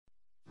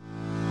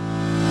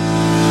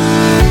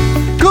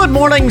Good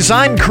mornings,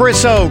 I'm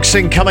Chris Oakes,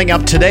 and coming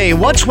up today,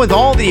 what's with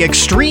all the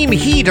extreme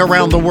heat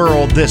around the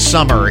world this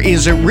summer?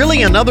 Is it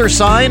really another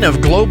sign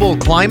of global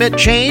climate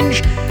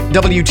change?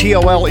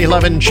 WTOL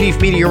 11 Chief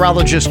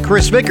Meteorologist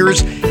Chris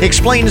Vickers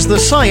explains the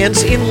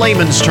science in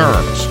layman's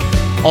terms.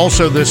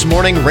 Also this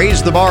morning,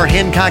 Raise the Bar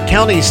Hancock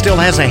County still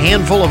has a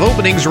handful of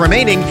openings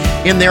remaining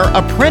in their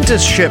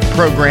apprenticeship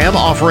program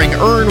offering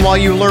Earn While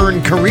You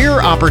Learn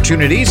career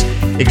opportunities.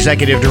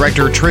 Executive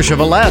Director Tricia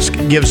Valesque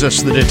gives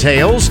us the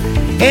details.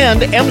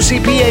 And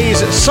MCPA's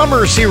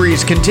Summer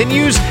Series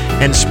continues,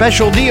 and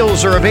special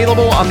deals are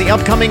available on the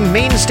upcoming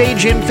Main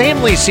Stage in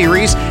Family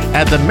Series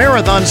at the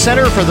Marathon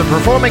Center for the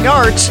Performing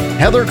Arts.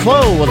 Heather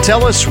Clow will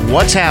tell us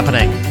what's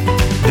happening.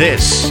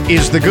 This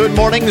is the Good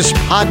Mornings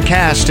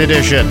Podcast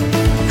Edition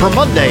for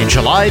Monday,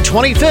 July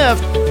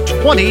 25th,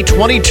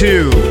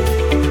 2022.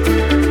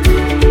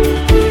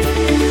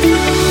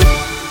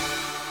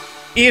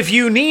 If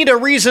you need a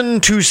reason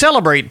to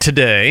celebrate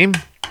today,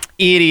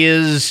 it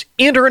is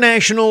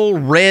International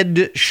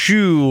Red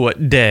Shoe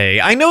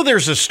Day. I know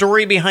there's a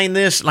story behind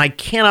this, and I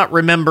cannot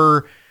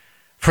remember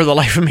for the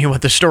life of me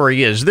what the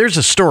story is. There's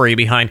a story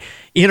behind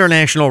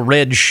International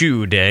Red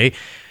Shoe Day.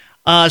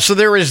 So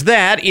there is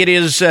that. It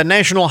is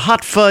National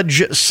Hot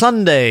Fudge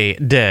Sundae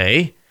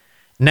Day,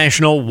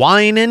 National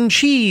Wine and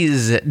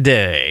Cheese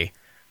Day,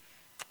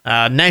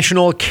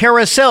 National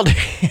Carousel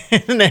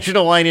Day,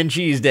 National Wine and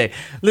Cheese Day.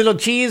 Little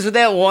cheese with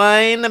that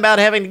wine about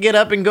having to get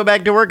up and go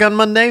back to work on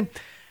Monday.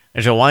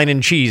 National Wine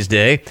and Cheese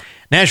Day,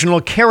 National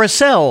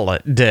Carousel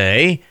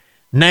Day,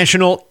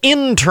 National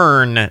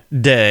Intern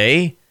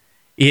Day.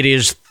 It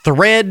is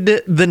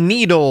Thread the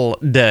Needle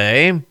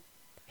Day,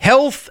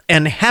 Health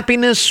and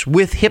Happiness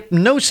with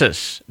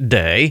Hypnosis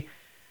Day,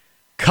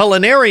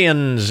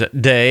 Culinarians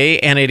Day,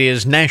 and it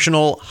is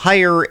National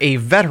Hire a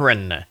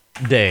Veteran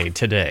Day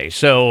today.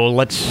 So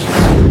let's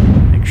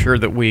make sure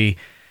that we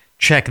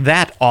check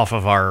that off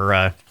of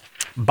our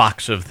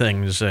box of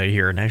things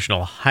here.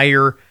 National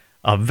Hire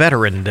a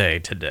Veteran Day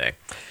today.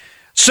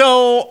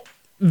 So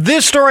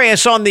this story I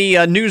saw on the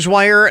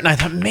Newswire, and I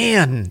thought,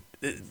 man,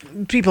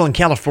 people in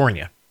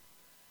California,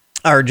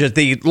 or just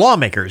the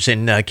lawmakers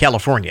in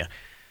California,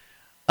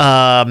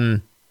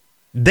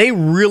 they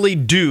really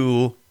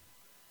do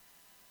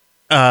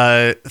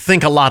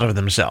think a lot of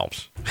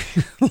themselves.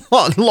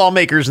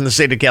 Lawmakers in the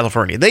state of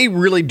California, they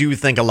really do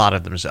think a lot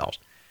of themselves.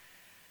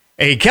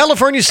 A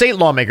California state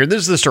lawmaker,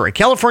 this is the story,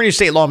 California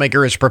state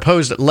lawmaker has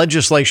proposed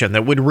legislation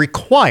that would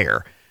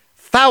require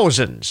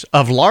thousands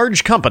of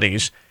large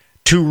companies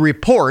to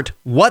report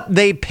what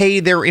they pay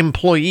their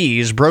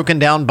employees broken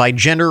down by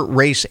gender,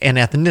 race, and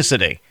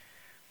ethnicity.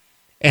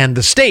 And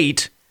the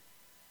state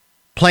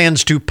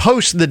plans to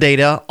post the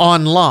data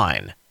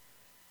online.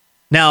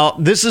 Now,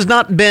 this has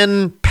not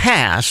been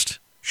passed,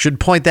 should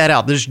point that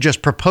out. This is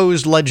just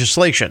proposed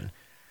legislation.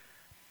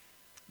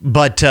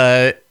 But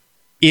it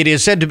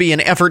is said to be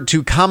an effort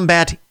to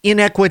combat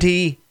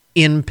inequity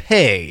in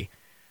pay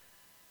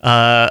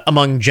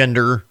among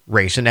gender,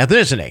 race, and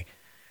ethnicity.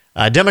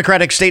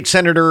 Democratic State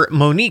Senator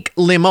Monique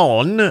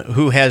Limon,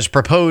 who has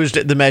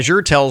proposed the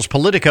measure, tells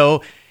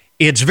Politico,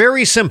 "It's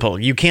very simple.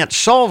 You can't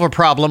solve a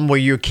problem where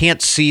you can't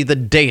see the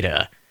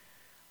data.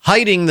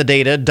 Hiding the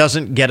data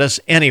doesn't get us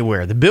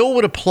anywhere. The bill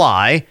would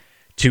apply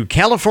to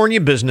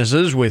California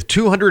businesses with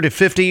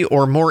 250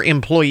 or more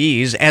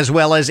employees, as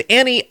well as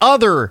any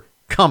other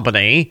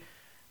company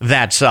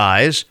that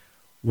size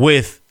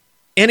with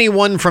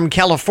anyone from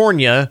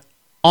California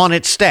on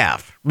its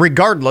staff,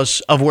 regardless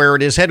of where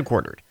it is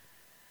headquartered.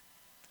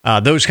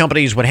 Those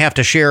companies would have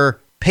to share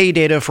pay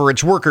data for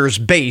its workers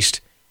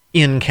based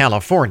in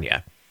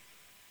California."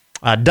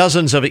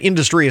 Dozens of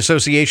industry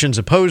associations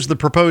opposed the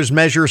proposed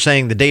measure,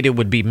 saying the data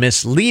would be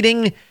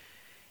misleading.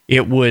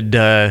 It would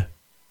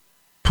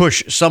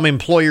push some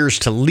employers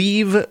to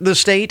leave the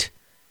state.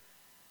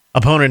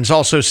 Opponents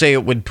also say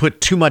it would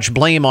put too much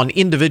blame on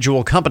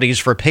individual companies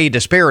for pay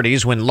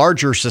disparities when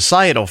larger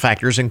societal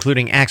factors,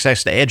 including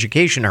access to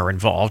education, are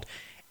involved.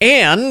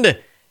 And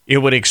it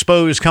would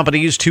expose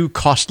companies to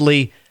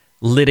costly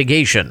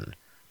litigation,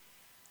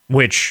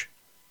 which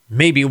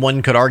maybe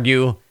one could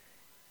argue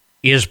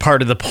is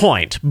part of the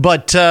point.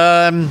 But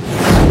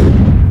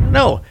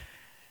no,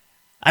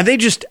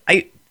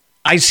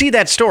 I see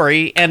that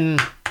story,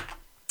 and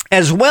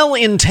as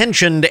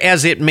well-intentioned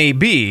as it may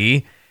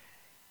be,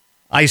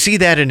 I see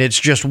that, and it's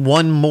just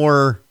one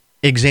more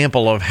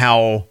example of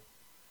how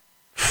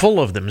full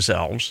of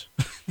themselves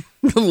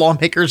the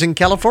lawmakers in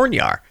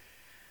California are.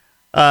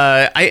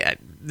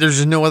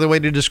 There's no other way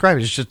to describe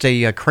it. It's just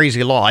a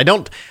crazy law. I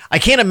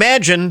can't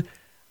imagine.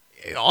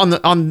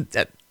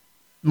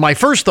 My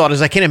first thought is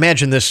I can't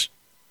imagine this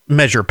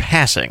measure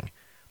passing.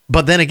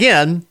 But then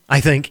again,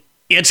 I think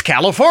it's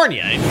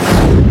California. You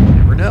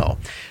never know.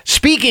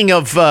 Speaking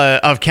of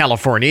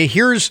California,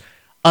 here's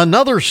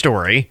another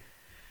story.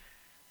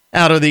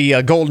 Out of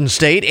the Golden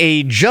State,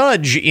 a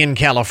judge in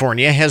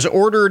California has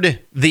ordered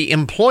the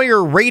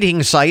employer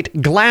rating site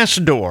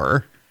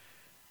Glassdoor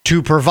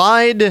to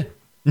provide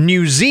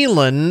New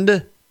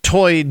Zealand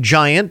toy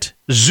giant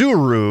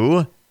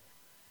Zuru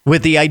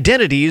with the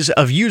identities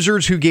of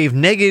users who gave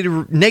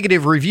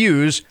negative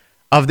reviews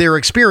of their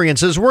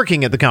experiences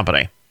working at the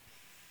company.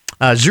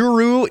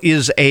 Zuru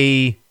is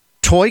a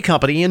toy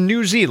company in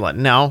New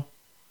Zealand. Now,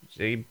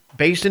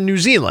 based in New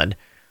Zealand.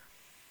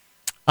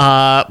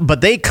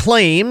 But they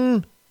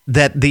claim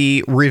that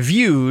the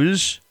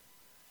reviews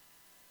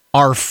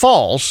are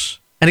false.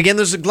 And again,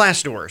 this is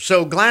Glassdoor.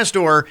 So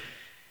Glassdoor,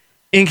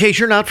 in case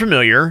you're not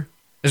familiar,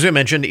 as I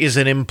mentioned, is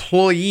an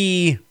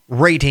employee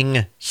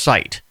rating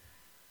site.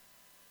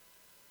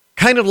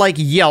 Kind of like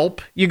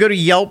Yelp. You go to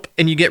Yelp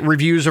and you get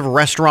reviews of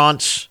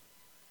restaurants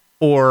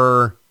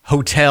or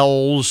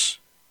hotels,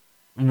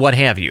 what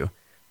have you.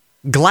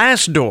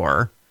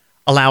 Glassdoor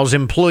allows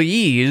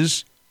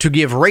employees to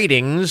give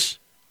ratings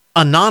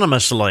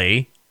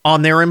anonymously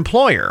on their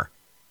employer.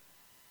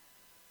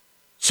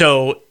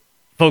 So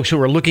folks who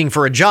are looking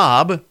for a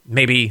job,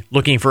 maybe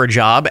looking for a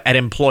job at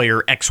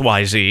employer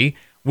XYZ,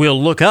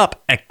 will look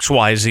up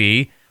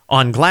XYZ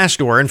on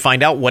Glassdoor and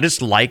find out what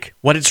it's like,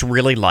 what it's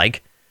really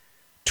like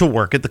to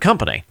work at the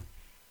company.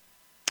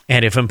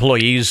 And if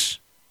employees,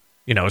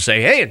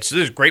 say, hey, this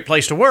is a great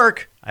place to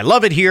work, I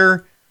love it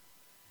here,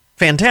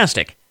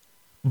 fantastic.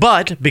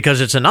 But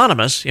because it's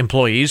anonymous,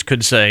 employees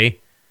could say,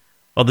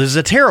 well, this is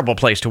a terrible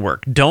place to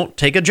work. Don't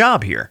take a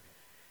job here.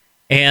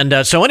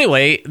 And so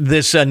anyway,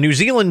 this New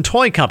Zealand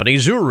toy company,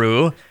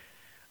 Zuru,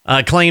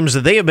 claims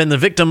that they have been the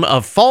victim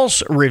of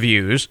false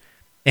reviews,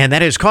 and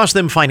that has cost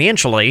them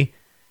financially,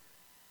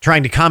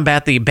 trying to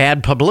combat the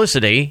bad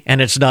publicity,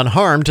 and it's done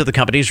harm to the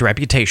company's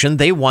reputation.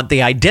 They want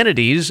the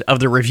identities of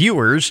the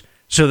reviewers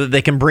so that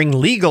they can bring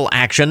legal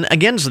action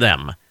against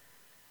them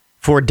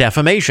for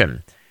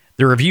defamation.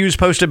 The reviews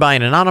posted by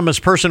an anonymous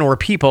person or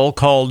people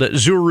called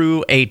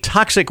Zuru a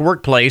toxic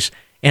workplace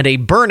and a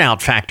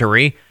burnout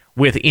factory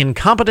with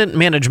incompetent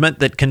management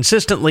that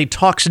consistently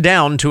talks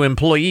down to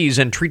employees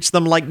and treats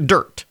them like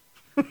dirt.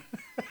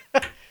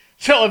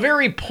 So a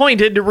very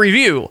pointed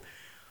review,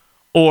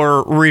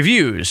 or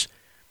reviews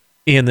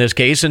in this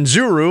case, and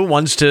Zuru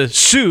wants to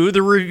sue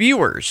the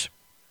reviewers.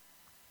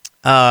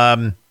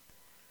 The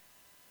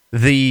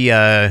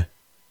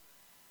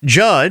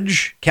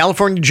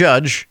California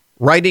judge,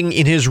 writing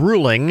in his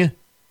ruling,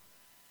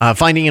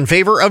 finding in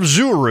favor of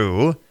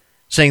Zuru,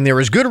 saying there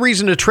is good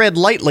reason to tread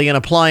lightly in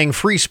applying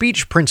free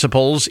speech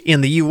principles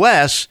in the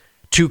U.S.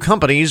 to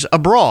companies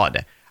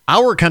abroad.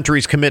 Our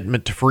country's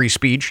commitment to free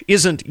speech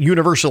isn't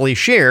universally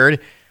shared,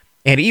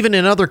 and even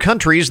in other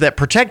countries that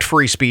protect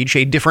free speech,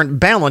 a different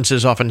balance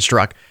is often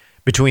struck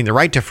between the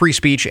right to free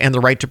speech and the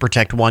right to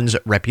protect one's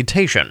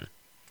reputation.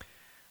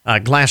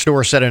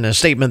 Glassdoor said in a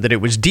statement that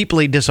it was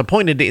deeply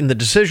disappointed in the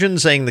decision,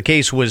 saying the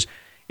case was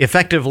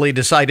effectively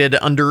decided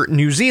under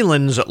New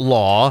Zealand's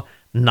law,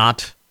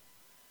 not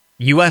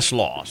U.S.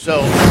 law. So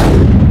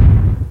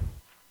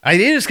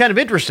it is kind of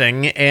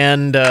interesting,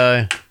 and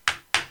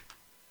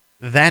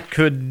that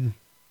could,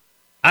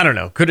 I don't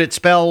know, could it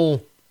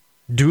spell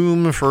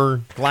doom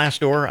for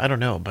Glassdoor? I don't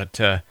know,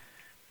 but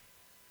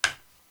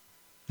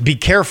be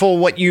careful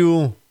what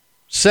you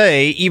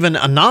say, even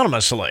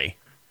anonymously,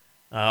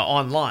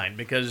 online,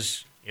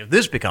 because if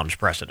this becomes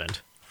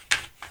precedent,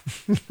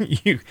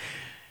 you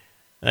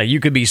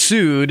could be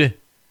sued.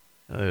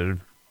 You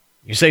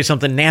say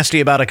something nasty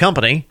about a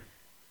company,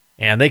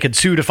 and they could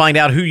sue to find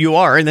out who you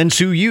are and then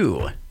sue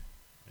you.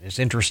 It's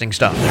interesting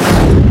stuff.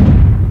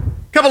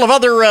 Couple of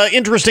other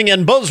interesting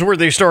and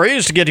buzzworthy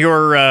stories to get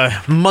your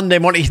Monday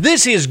morning.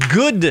 This is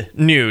good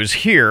news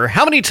here.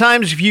 How many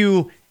times have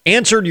you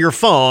answered your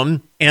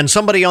phone and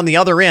somebody on the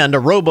other end, a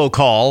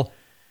robocall,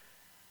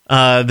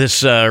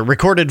 this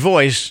recorded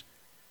voice,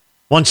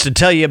 wants to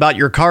tell you about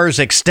your car's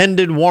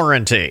extended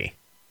warranty?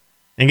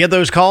 And get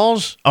those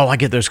calls? Oh, I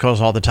get those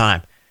calls all the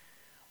time.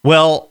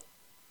 Well,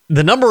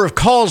 the number of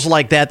calls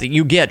like that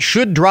you get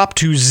should drop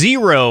to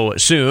 0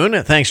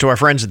 soon, thanks to our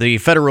friends at the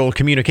Federal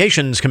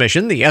Communications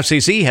Commission. The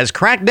FCC has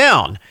cracked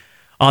down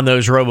on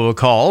those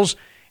robocalls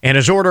and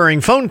is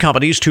ordering phone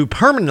companies to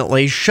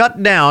permanently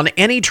shut down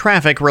any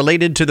traffic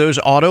related to those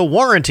auto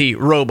warranty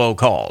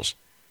robocalls.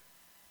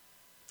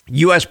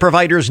 U.S.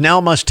 providers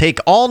now must take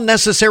all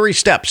necessary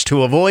steps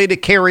to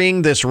avoid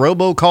carrying this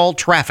robocall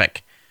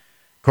traffic,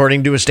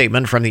 according to a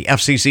statement from the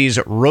FCC's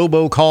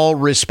robocall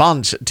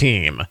response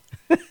team.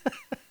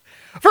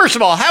 First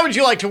of all, how would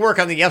you like to work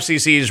on the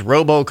FCC's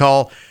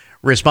robocall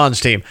response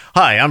team?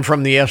 Hi, I'm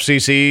from the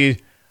FCC.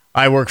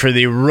 I work for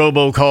the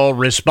robocall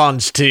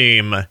response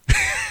team.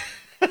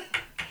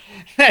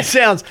 That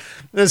sounds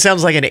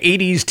like an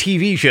 80s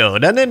TV show,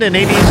 doesn't it? An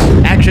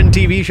 80s action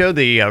TV show,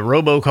 the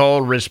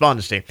robocall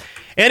response team.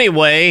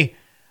 Anyway,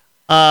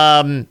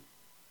 the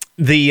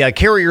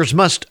carriers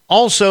must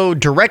also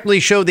directly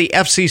show the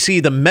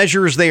FCC the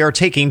measures they are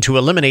taking to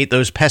eliminate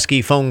those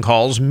pesky phone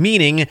calls,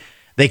 meaning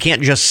they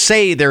can't just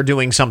say they're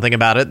doing something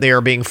about it. They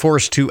are being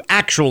forced to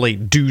actually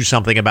do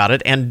something about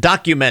it and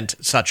document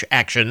such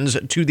actions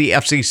to the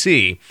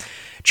FCC.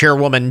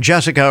 Chairwoman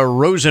Jessica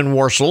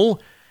Rosenworcel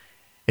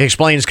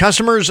explains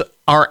customers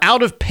are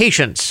out of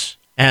patience,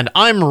 and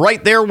I'm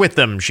right there with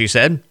them, she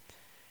said,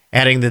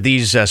 adding that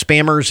these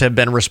spammers have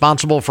been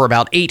responsible for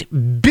about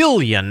 8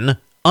 billion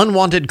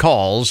unwanted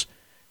calls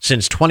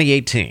since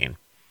 2018.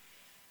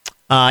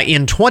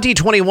 In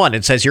 2021,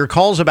 it says here,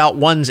 calls about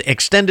one's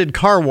extended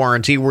car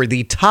warranty were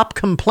the top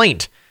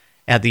complaint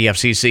at the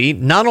FCC.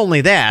 Not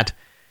only that,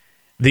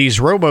 these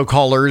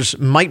robocallers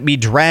might be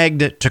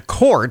dragged to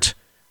court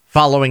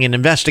following an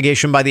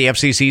investigation by the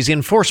FCC's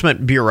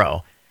Enforcement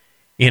Bureau,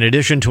 in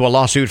addition to a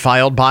lawsuit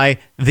filed by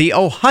the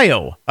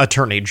Ohio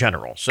Attorney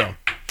General. So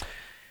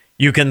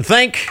you can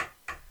thank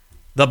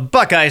the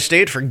Buckeye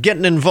State for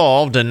getting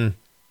involved and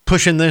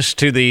pushing this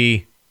to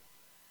the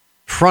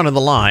front of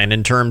the line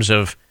in terms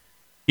of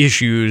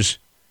issues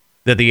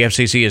that the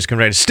FCC is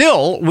confronted.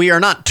 Still, we are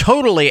not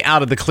totally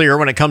out of the clear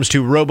when it comes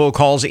to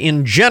robocalls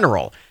in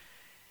general.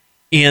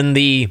 In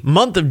the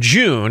month of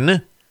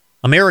June,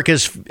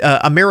 Americans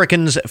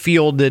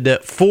fielded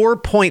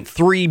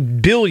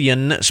 4.3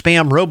 billion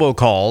spam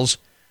robocalls,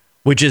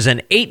 which is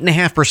an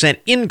 8.5%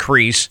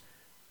 increase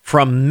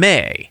from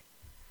May.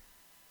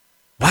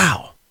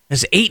 Wow,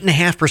 that's an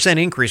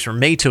 8.5% increase from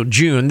May till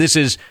June. This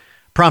is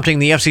prompting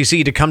the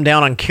FCC to come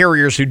down on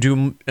carriers who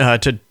do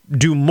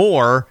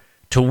more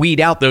to weed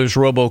out those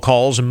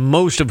robocalls,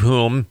 most of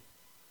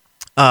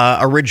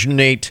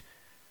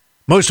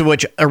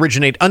which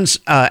originate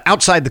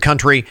outside the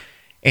country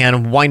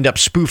and wind up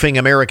spoofing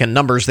American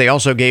numbers. They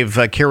also gave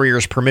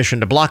carriers permission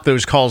to block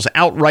those calls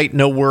outright.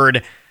 No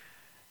word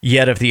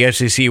yet if the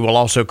FCC will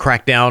also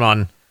crack down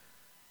on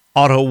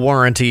auto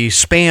warranty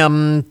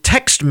spam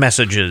text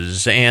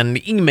messages and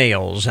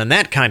emails and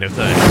that kind of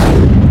thing.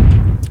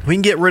 We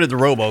can get rid of the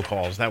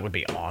robocalls. That would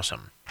be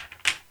awesome.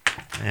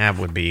 That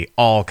would be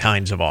all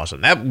kinds of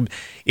awesome.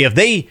 If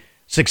they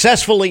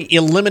successfully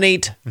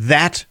eliminate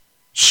that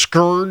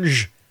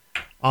scourge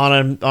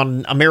on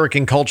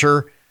American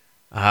culture,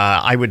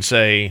 I would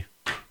say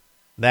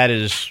that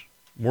is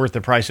worth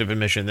the price of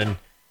admission. Then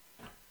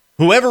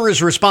whoever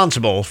is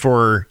responsible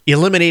for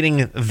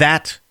eliminating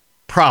that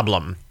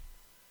problem,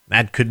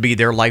 that could be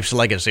their life's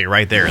legacy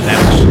right there.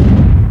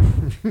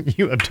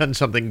 You have done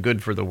something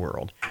good for the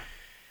world.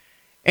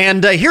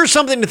 And here's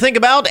something to think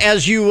about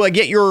as you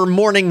get your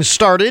morning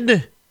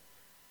started.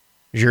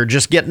 You're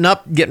just getting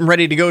up, getting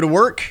ready to go to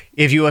work.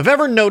 If you have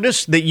ever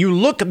noticed that you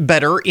look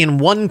better in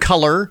one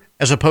color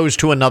as opposed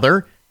to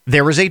another,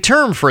 there is a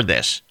term for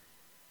this.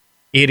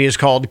 It is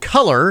called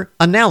color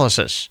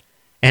analysis,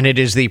 and it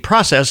is the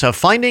process of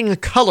finding a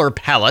color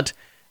palette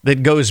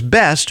that goes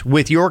best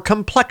with your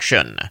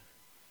complexion.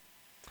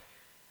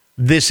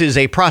 This is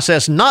a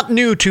process not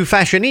new to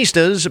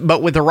fashionistas,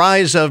 but with the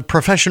rise of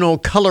professional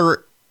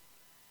color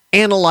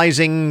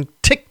analyzing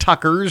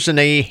TikTokers and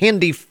a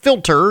handy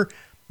filter,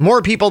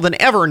 more people than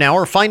ever now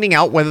are finding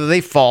out whether they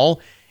fall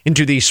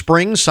into the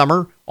spring,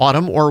 summer,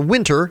 autumn, or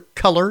winter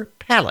color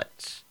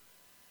palettes.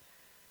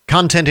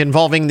 Content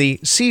involving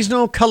the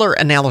seasonal color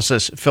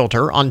analysis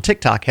filter on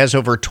TikTok has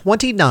over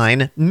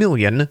 29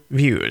 million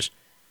views.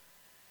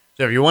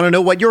 So if you want to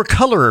know what your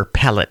color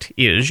palette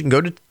is, you can go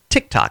to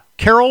TikTok.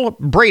 Carol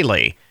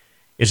Braley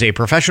is a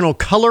professional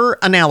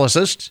color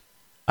analyst,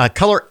 on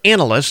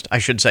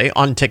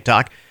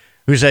TikTok,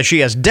 who says she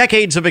has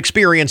decades of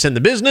experience in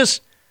the business.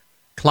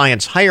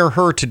 Clients hire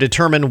her to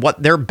determine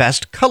what their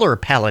best color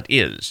palette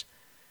is.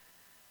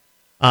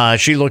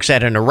 She looks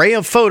at an array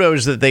of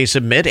photos that they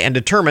submit and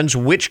determines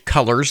which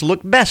colors look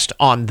best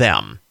on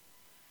them.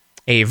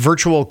 A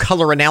virtual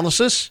color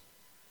analysis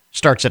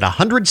starts at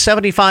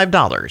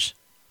 $175,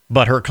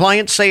 but her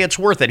clients say it's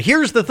worth it.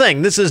 Here's the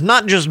thing. This is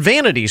not just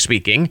vanity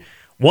speaking.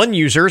 One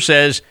user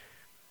says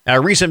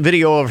a recent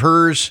video of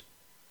hers,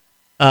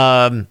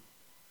 let's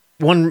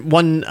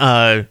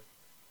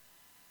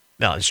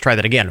try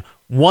that again.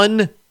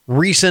 One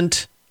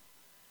recent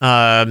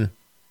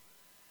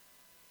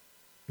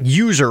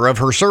user of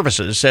her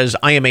services says,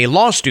 I am a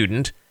law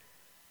student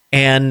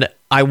and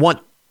I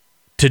want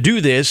to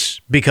do this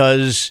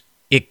because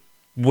it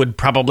would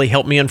probably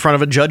help me in front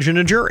of a judge and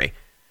a jury.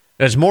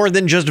 There's more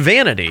than just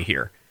vanity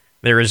here.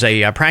 There is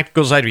a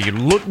practical side where you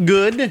look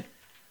good,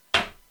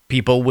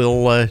 people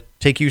will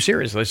take you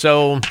seriously.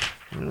 So,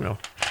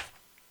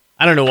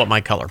 I don't know what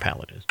my color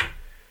palette is.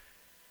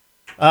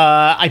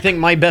 I think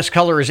my best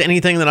color is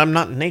anything that I'm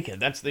not naked.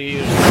 That's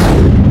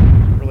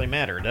doesn't really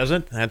matter, does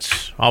it?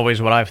 That's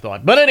always what I've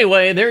thought. But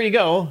anyway, there you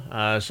go.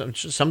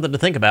 Something to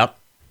think about.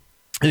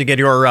 To get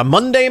your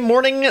Monday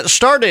morning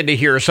started, to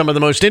hear some of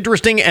the most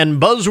interesting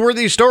and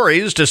buzzworthy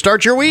stories to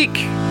start your week.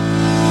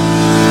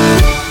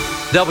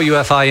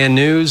 WFIN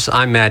News,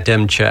 I'm Matt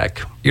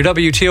Demchek. Your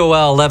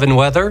WTOL 11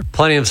 weather.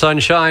 Plenty of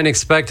sunshine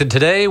expected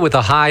today with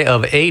a high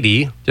of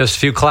 80. Just a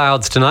few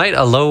clouds tonight,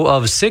 a low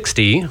of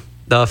 60.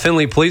 The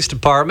Findlay Police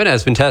Department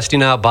has been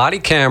testing out body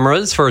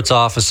cameras for its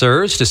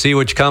officers to see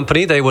which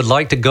company they would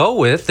like to go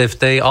with if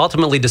they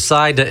ultimately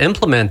decide to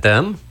implement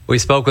them. We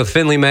spoke with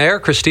Findlay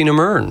Mayor Christina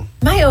Mern.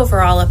 My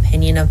overall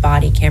opinion of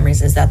body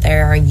cameras is that they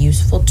are a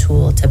useful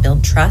tool to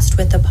build trust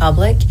with the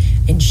public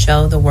and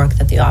show the work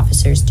that the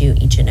officers do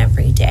each and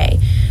every day.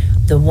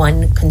 The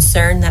one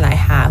concern that I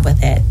have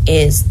with it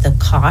is the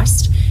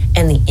cost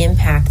and the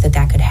impact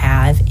that could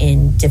have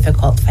in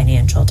difficult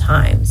financial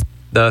times.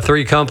 The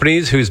three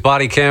companies whose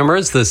body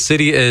cameras the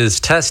city is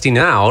testing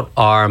out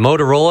are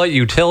Motorola,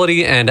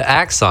 Utility, and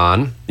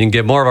Axon. You can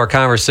get more of our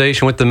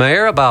conversation with the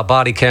mayor about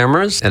body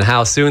cameras and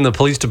how soon the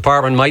police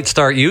department might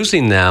start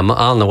using them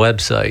on the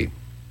website.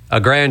 A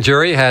grand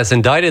jury has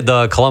indicted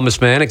the Columbus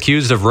man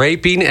accused of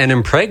raping and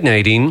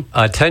impregnating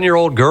a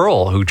 10-year-old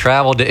girl who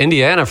traveled to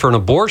Indiana for an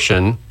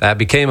abortion that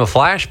became a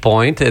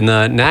flashpoint in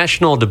the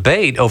national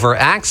debate over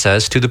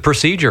access to the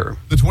procedure.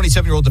 The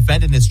 27-year-old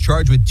defendant is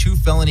charged with 2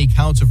 felony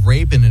counts of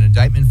rape in an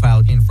indictment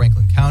filed in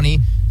Franklin County.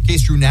 The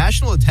case drew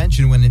national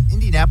attention when an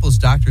Indianapolis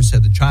doctor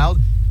said the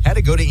child had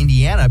to go to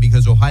Indiana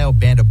because Ohio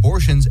banned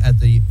abortions at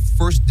the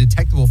first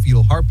detectable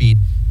fetal heartbeat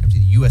after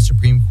the U.S.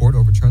 Supreme Court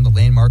overturned the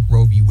landmark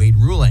Roe v. Wade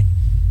ruling.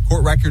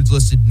 Court records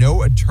listed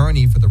no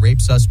attorney for the rape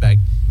suspect.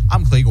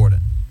 I'm Clay Gordon.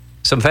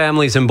 Some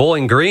families in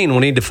Bowling Green will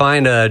need to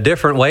find a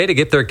different way to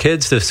get their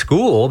kids to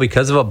school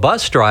because of a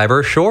bus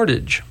driver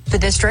shortage. The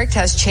district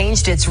has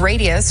changed its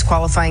radius,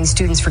 qualifying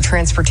students for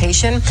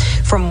transportation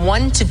from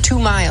 1 to 2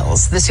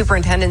 miles. The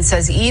superintendent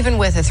says even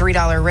with a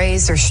 $3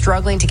 raise, they're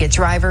struggling to get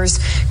drivers.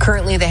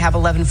 Currently, they have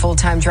 11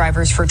 full-time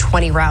drivers for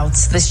 20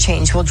 routes. This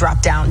change will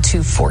drop down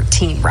to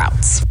 14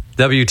 routes.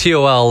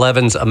 WTOL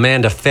 11's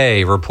Amanda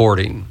Fay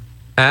reporting.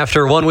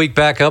 After 1 week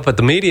back up at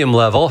the medium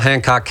level,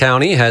 Hancock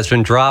County has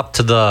been dropped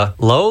to the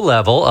low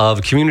level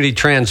of community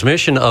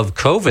transmission of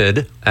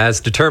COVID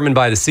as determined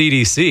by the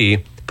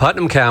CDC.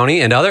 Putnam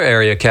County and other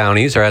area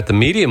counties are at the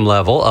medium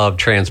level of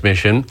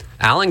transmission.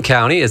 Allen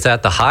County is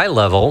at the high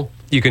level.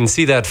 You can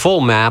see that full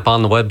map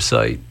on the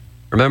website.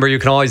 Remember, you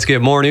can always get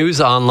more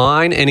news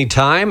online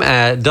anytime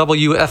at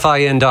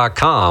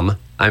WFIN.com.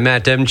 I'm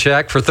Matt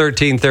Demchek for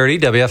 1330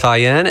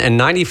 WFIN and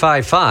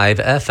 95.5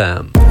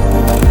 FM.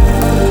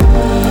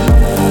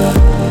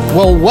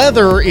 Well,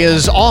 weather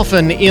is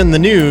often in the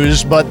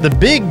news, but the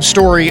big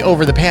story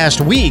over the past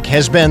week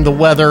has been the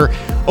weather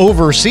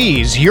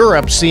overseas.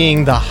 Europe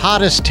seeing the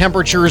hottest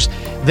temperatures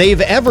they've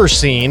ever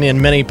seen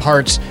in many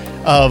parts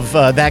of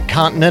that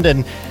continent.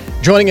 And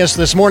joining us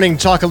this morning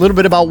to talk a little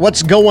bit about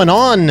what's going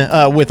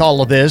on with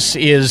all of this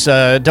is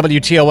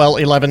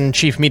WTOL 11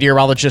 Chief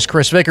Meteorologist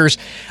Chris Vickers.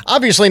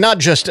 Obviously, not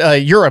just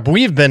Europe.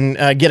 We've been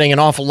getting an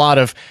awful lot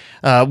of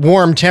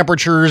warm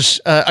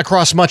temperatures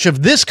across much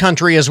of this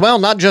country as well,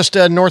 not just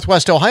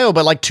Northwest Ohio,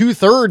 but like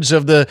 2/3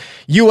 of the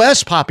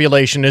U.S.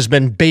 population has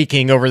been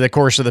baking over the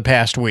course of the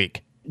past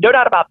week. No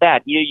doubt about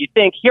that. You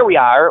think, here we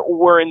are,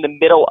 we're in the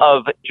middle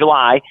of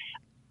July.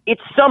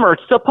 It's summer.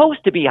 It's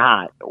supposed to be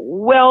hot.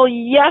 Well,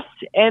 yes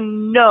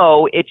and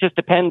no. It just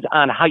depends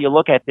on how you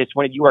look at this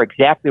one. You are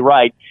exactly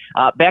right.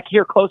 Back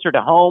here closer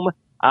to home,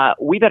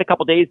 we've had a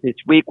couple days this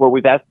week where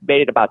we've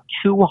estimated about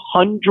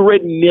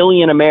 200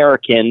 million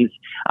Americans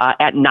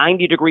at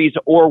 90 degrees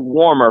or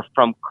warmer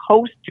from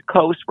coast to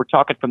coast. We're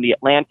talking from the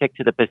Atlantic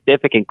to the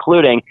Pacific,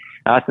 including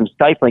some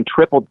stifling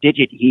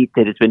triple-digit heat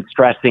that has been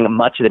stressing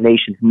much of the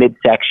nation's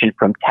midsection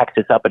from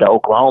Texas up into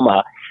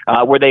Oklahoma,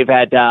 where they've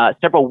had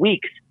several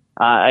weeks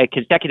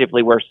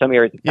consecutively where some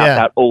areas have topped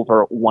out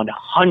over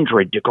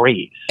 100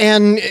 degrees.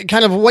 And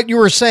kind of what you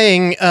were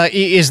saying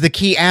is the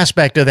key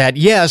aspect of that.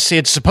 Yes,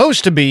 it's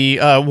supposed to be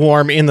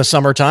warm in the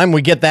summertime.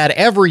 We get that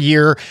every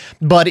year,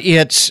 but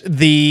it's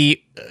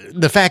the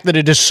fact that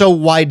it is so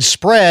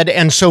widespread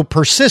and so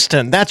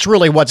persistent. That's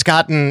really what's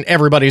gotten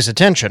everybody's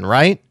attention,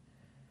 right?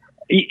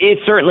 It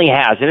certainly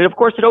has. And of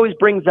course, it always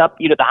brings up,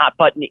 the hot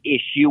button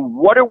issue.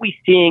 What are we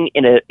seeing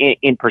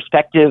in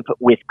perspective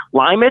with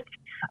climate?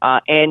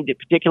 And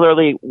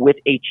particularly with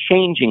a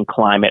changing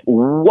climate.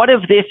 What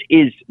of this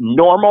is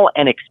normal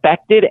and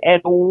expected,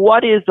 and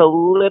what is a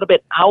little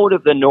bit out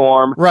of the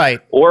norm, right?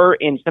 Or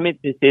in some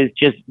instances,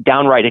 just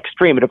downright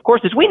extreme. And of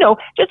course, as we know,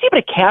 just even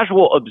a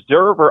casual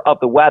observer of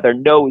the weather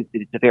knows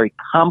that it's a very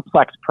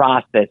complex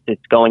process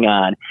that's going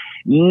on.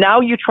 Now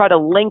you try to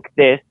link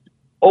this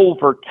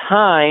over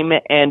time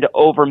and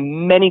over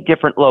many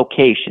different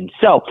locations.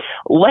 So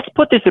let's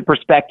put this in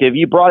perspective.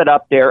 You brought it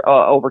up there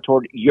over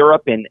toward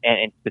Europe and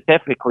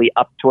specifically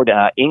up toward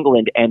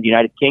England and the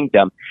United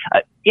Kingdom.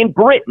 In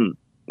Britain,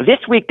 this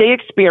week they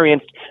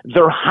experienced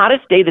their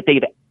hottest day that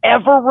they've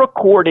ever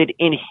recorded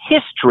in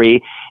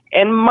history.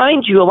 And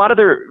mind you, a lot of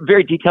their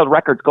very detailed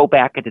records go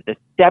back into the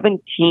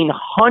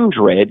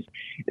 1700s.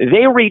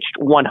 They reached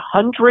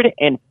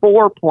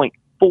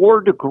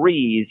 104.4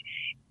 degrees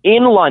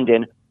in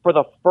London for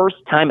the first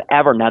time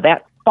ever. Now,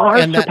 that far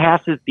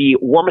surpasses the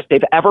warmest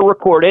they've ever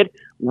recorded,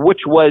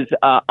 which was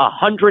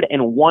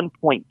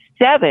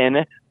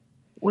 101.7,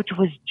 which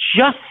was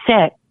just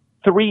set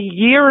 3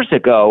 years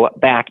ago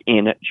back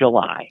in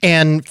July.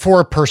 And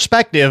for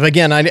perspective,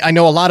 again, I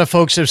know a lot of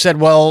folks have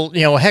said, well,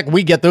 heck,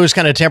 we get those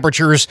kind of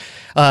temperatures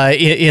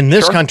in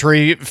this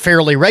country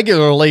fairly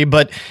regularly,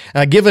 but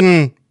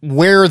given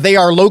where they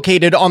are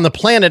located on the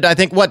planet, I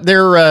think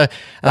their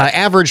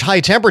average high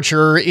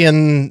temperature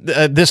in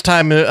this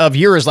time of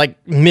year is like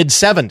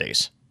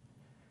mid-70s.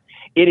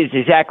 It is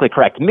exactly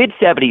correct.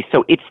 Mid-70s.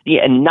 So it's the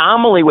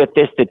anomaly with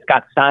this that's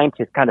got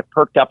scientists kind of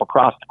perked up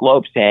across the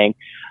globe saying,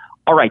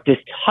 all right, this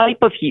type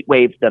of heat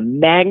wave, the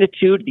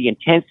magnitude, the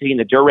intensity, and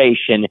the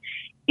duration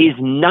is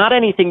not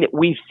anything that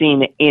we've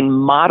seen in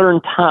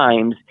modern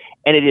times,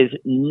 and it is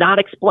not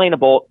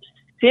explainable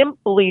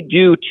simply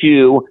due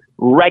to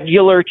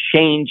regular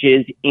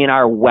changes in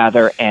our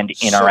weather and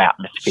in our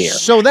atmosphere.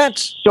 So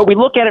we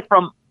look at it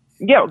from,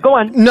 yeah, go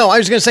on. No, I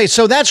was going to say,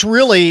 so that's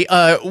really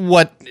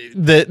what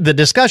the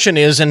discussion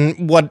is,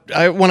 and what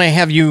I want to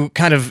have you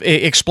kind of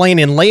explain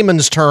in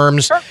layman's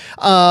terms,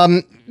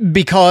 sure.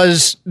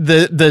 Because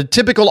the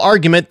typical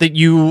argument that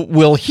you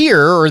will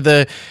hear, or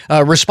the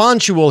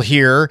response you will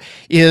hear,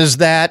 is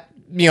that,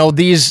 you know,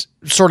 these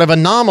sort of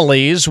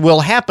anomalies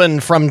will happen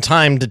from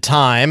time to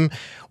time,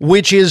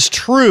 which is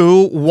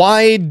true.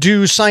 Why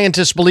do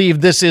scientists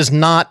believe this is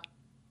not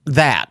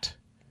that?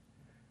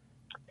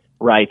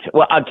 Right.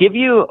 Well, I'll give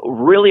you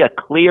really a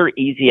clear,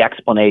 easy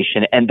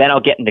explanation, and then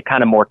I'll get into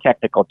kind of more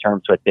technical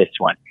terms with this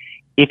one.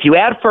 If you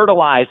add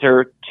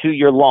fertilizer to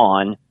your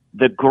lawn,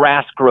 the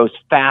grass grows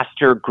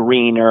faster,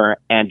 greener,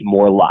 and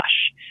more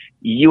lush.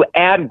 You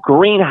add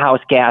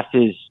greenhouse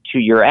gases to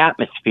your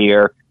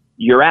atmosphere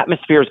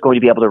is going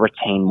to be able to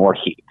retain more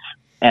heat.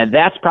 And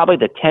that's probably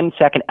the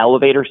 10-second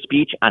elevator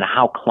speech on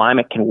how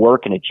climate can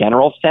work in a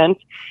general sense.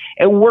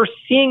 And we're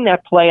seeing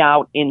that play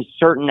out in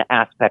certain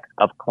aspects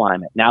of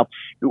climate. Now,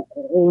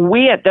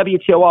 we at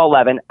WTOL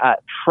 11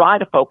 try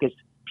to focus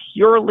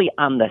purely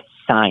on the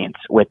science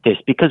with this,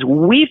 because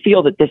we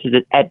feel that this is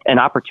an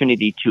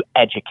opportunity to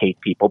educate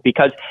people,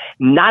 because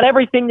not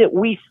everything that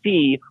we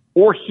see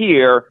or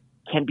hear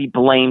can be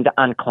blamed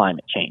on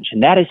climate change.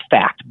 And that is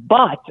fact.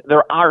 But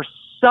there are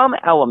some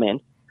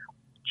elements,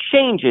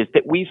 changes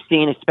that we've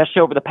seen,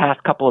 especially over the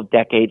past couple of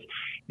decades,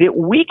 that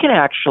we can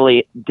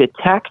actually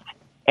detect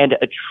and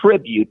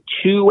attribute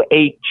to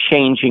a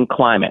changing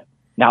climate.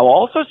 Now, I'll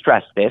also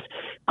stress this: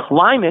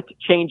 climate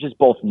changes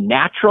both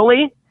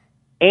naturally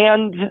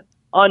and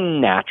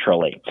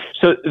unnaturally.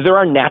 So there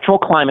are natural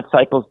climate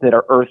cycles that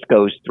our Earth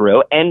goes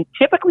through, and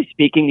typically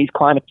speaking, these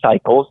climate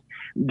cycles,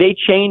 they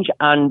change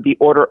on the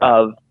order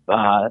of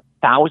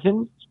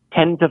thousands,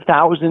 tens of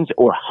thousands,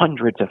 or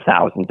hundreds of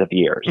thousands of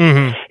years.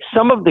 Mm-hmm.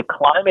 Some of the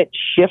climate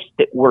shifts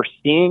that we're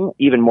seeing,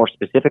 even more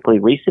specifically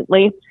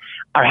recently,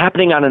 are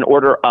happening on an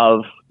order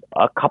of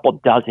a couple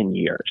dozen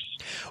years.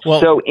 Well,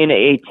 so in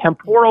a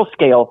temporal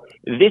scale,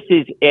 this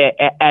is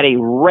at a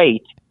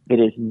rate that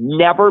has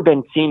never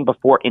been seen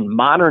before in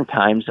modern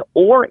times,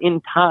 or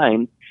in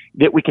times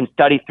that we can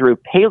study through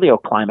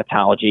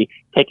paleoclimatology,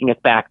 taking us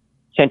back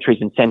centuries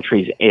and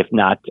centuries, if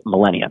not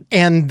millennia.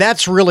 And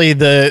that's really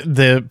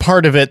the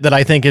part of it that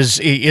I think is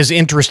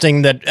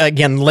interesting, that,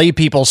 again, lay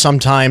people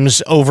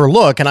sometimes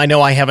overlook. And I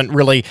know I haven't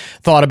really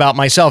thought about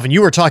myself. And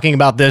you were talking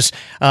about this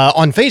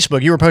on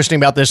Facebook. You were posting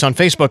about this on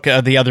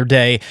Facebook the other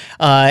day.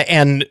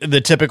 And the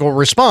typical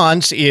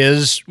response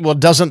is, well,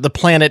 doesn't the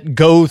planet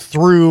go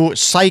through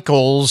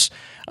cycles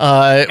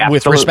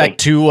with respect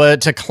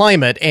to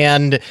climate?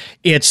 And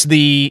it's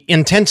the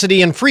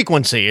intensity and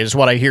frequency is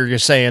what I hear you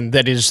saying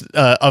that is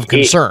of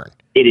concern.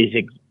 It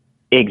is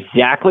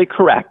exactly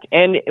correct.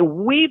 And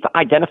we've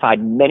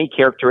identified many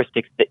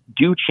characteristics that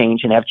do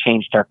change and have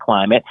changed our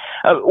climate.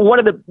 One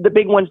of the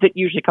big ones that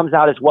usually comes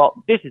out is,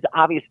 well, this is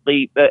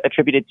obviously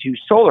attributed to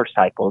solar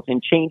cycles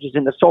and changes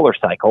in the solar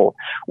cycle.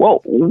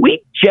 Well,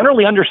 we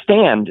generally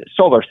understand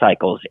solar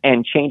cycles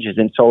and changes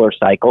in solar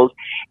cycles,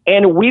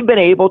 and we've been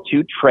able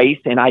to trace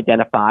and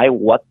identify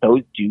what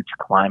those do to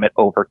climate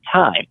over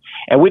time.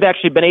 And we've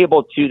actually been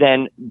able to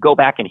then go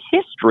back in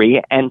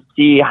history and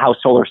see how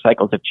solar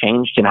cycles have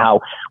changed, and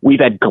how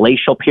we've had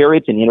glacial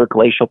periods and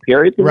interglacial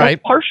periods, and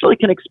that partially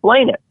can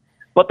explain it.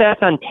 But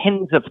that's on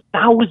tens of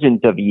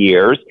thousands of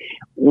years.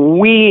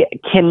 We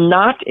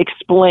cannot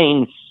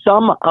explain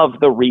some of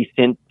the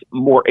recent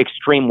more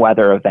extreme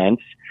weather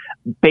events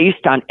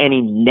based on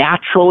any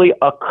naturally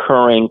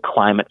occurring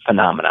climate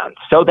phenomenon.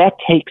 So that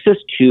takes us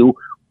to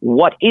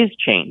what is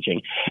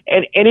changing.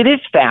 And it is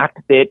fact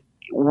that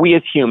we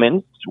as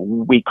humans,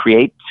 we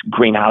create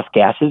greenhouse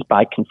gases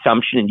by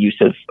consumption and use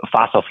of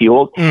fossil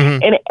fuels,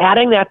 and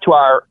adding that to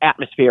our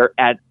atmosphere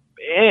at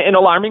an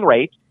alarming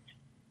rate.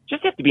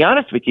 Just have to be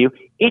honest with you,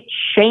 it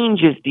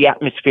changes the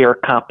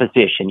atmospheric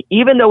composition.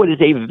 Even though it is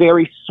a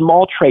very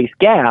small trace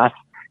gas,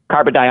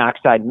 carbon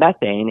dioxide,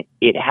 methane,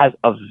 it has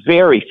a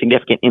very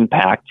significant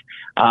impact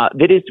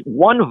that is,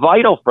 one,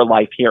 vital for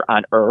life here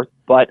on Earth,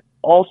 but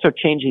also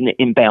changing the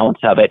imbalance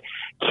of it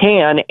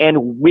can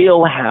and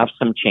will have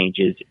some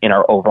changes in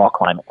our overall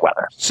climate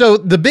weather. So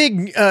the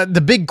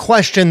big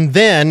question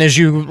then, as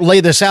you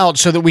lay this out,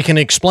 so that we can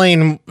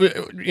explain,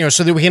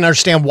 so that we can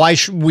understand why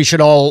we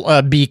should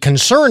all be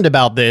concerned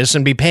about this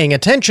and be paying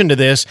attention to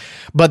this.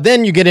 But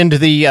then you get into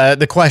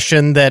the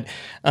question that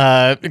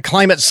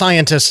climate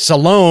scientists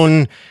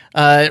alone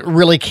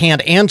really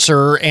can't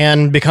answer,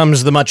 and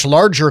becomes the much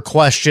larger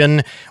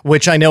question,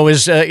 which I know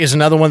is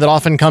another one that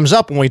often comes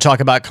up when we talk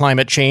about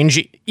climate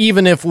change.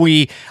 Even if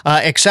we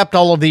accept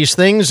all of these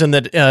things, and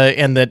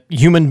that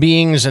human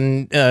beings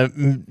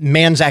and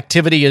man's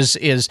activity is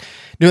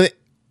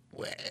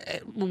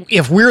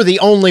if we're the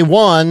only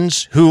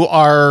ones who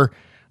are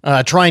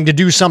trying to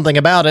do something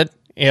about it,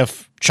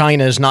 if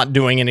China is not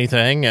doing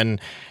anything and,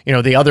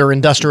 the other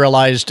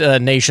industrialized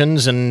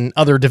nations and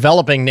other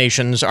developing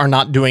nations are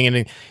not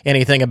doing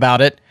anything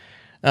about it,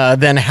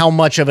 then how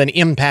much of an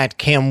impact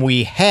can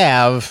we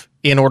have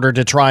in order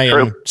to try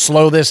and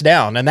slow this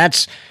down? And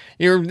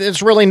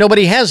it's really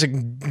nobody has a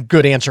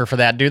good answer for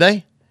that, do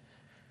they?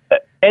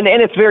 And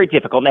it's very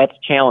difficult, and that's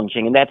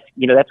challenging, and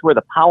that's where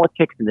the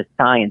politics and the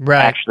science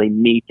actually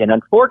meet. And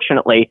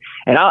unfortunately,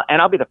 and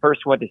I'll be the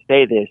first one to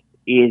say this,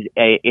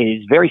 it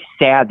is very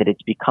sad that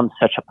it's become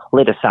such a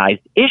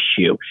politicized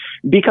issue,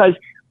 because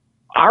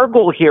our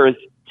goal here is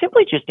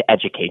simply just to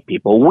educate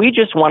people. We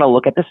just want to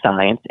look at the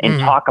science and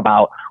talk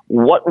about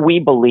what we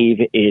believe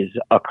is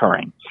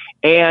occurring.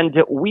 And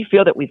we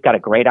feel that we've got a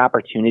great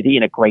opportunity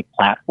and a great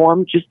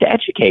platform just to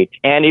educate.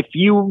 And if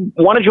you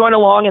want to join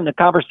along in the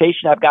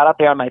conversation I've got up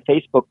there on my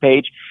Facebook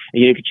page,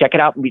 you can check it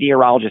out,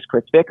 meteorologist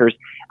Chris Vickers.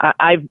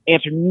 I've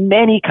answered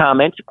many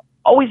comments,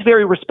 always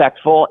very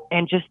respectful,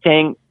 and just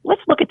saying,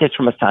 let's look at this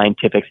from a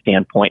scientific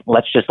standpoint.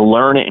 Let's just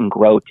learn it and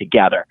grow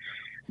together.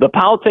 The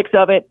politics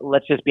of it,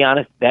 let's just be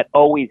honest, that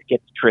always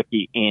gets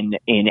tricky in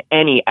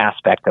any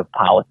aspect of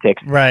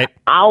politics. Right.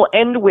 I'll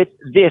end with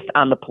this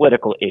on the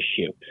political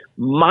issue.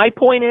 My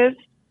point is,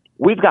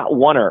 we've got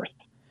one Earth.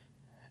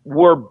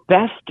 We're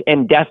best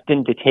and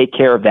destined to take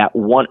care of that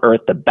one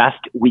Earth the best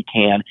we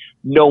can,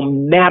 no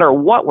matter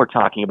what we're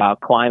talking about,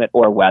 climate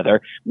or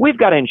weather. We've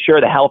got to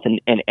ensure the health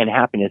and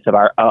happiness of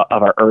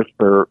our Earth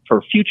for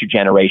future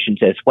generations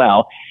as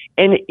well.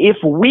 And if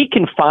we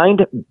can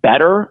find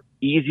better,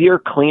 easier,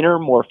 cleaner,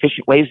 more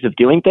efficient ways of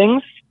doing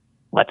things,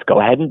 let's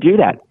go ahead and do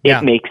that. Yeah.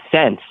 It makes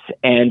sense.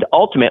 And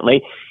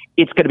ultimately,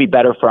 it's going to be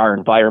better for our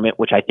environment,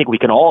 which I think we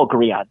can all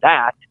agree on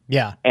that.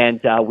 Yeah. And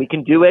we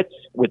can do it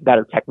with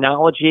better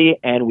technology,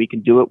 and we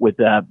can do it with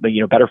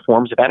better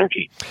forms of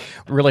energy.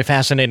 Really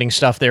fascinating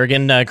stuff there.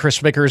 Again, Chris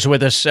Vickers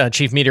with us,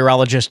 Chief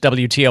Meteorologist,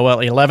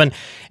 WTOL 11.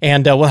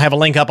 And we'll have a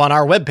link up on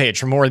our webpage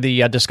for more of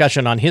the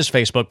discussion on his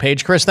Facebook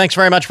page. Chris, thanks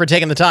very much for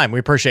taking the time. We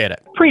appreciate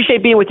it.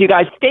 Appreciate being with you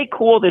guys. Stay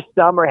cool this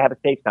summer. Have a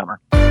safe summer.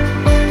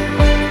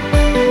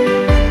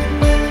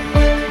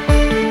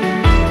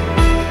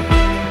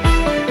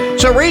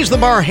 So Raise the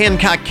Bar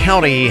Hancock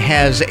County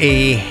has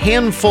a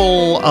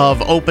handful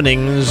of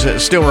openings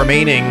still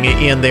remaining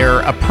in their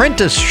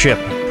apprenticeship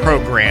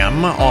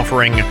program,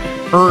 offering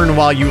Earn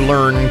While You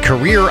Learn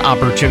career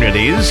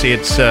opportunities.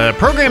 It's a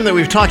program that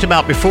we've talked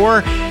about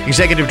before.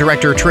 Executive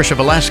Director Tricia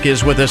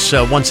Velasquez with us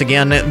once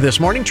again this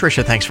morning.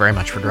 Tricia, thanks very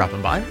much for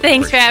dropping by.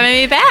 Thanks for having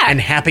me back. And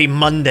happy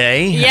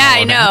Monday. Yeah,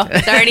 I know.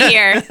 It's already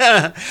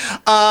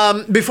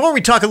here. Before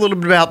we talk a little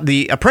bit about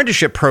the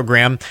apprenticeship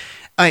program,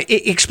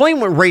 explain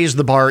what Raise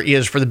the Bar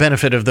is for the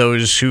benefit of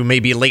those who may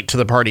be late to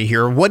the party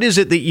here. What is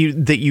it that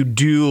you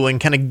do,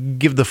 and kind of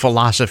give the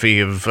philosophy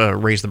of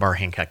Raise the Bar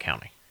Hancock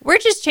County? We're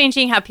just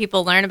changing how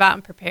people learn about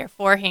and prepare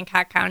for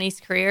Hancock County's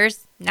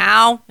careers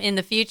now, in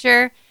the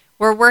future.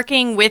 We're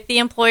working with the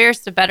employers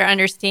to better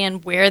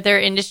understand where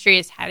their industry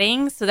is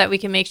heading so that we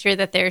can make sure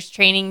that there's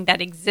training that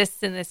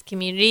exists in this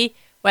community,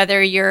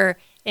 whether you're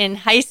in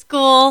high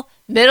school,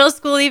 middle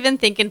school, even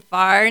thinking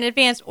far in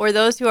advance, or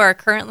those who are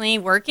currently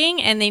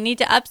working and they need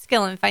to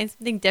upskill and find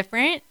something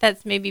different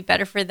that's maybe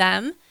better for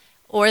them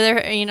or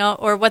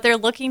or what they're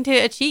looking to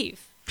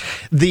achieve.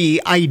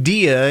 The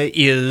idea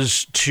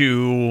is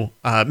to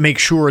make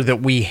sure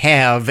that we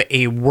have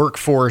a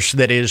workforce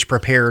that is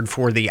prepared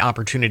for the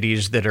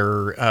opportunities that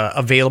are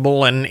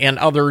available and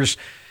others.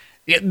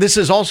 This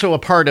is also a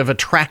part of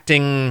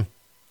attracting,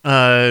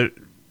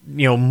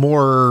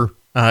 more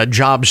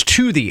jobs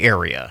to the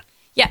area.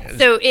 Yeah,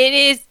 so it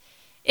is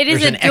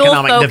There's a dual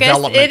focus.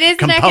 It is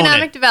an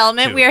economic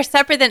development. We are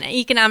separate than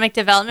economic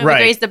development. Right.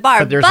 We Raise the Bar,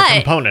 but there's a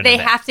component they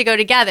of it. have to go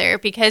together,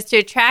 because to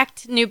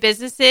attract new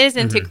businesses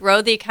and to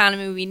grow the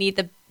economy, we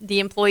need the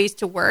employees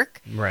to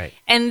work. Right.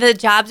 And the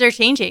jobs are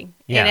changing.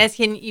 Yeah. And as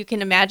you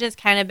can imagine, it's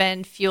kind of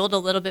been fueled a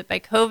little bit by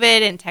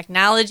COVID and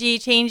technology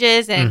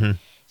changes and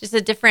just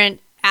a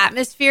different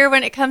atmosphere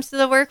when it comes to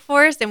the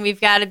workforce. And we've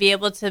got to be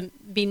able to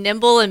be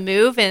nimble and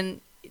move. And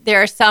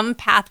there are some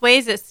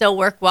pathways that still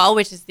work well,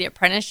 which is the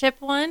apprenticeship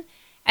one.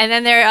 And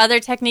then there are other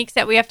techniques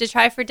that we have to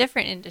try for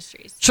different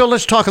industries. So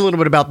let's talk a little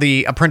bit about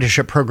the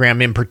apprenticeship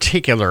program in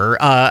particular.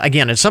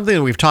 Again, it's something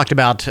that we've talked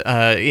about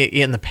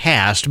in the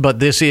past, but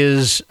this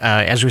is,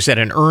 as we said,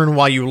 an earn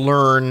while you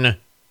learn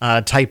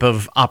type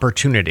of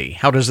opportunity.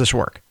 How does this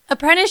work?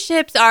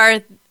 Apprenticeships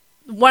are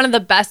one of the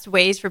best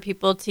ways for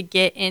people to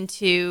get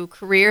into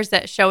careers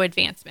that show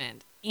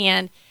advancement.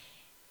 And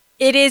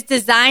it is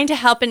designed to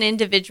help an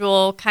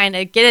individual kind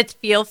of get its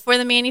feel for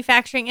the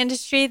manufacturing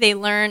industry. They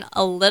learn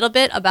a little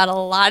bit about a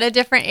lot of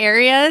different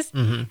areas,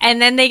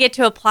 and then they get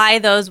to apply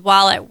those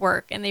while at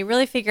work. And they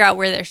really figure out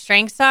where their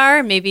strengths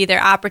are, maybe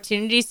their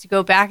opportunities to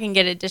go back and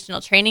get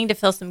additional training to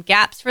fill some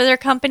gaps for their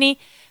company.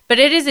 But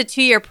it is a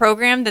 2-year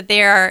program that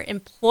they are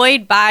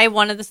employed by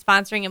one of the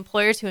sponsoring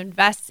employers who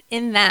invests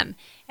in them.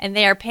 And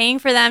they are paying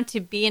for them to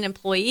be an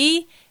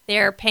employee. They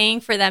are paying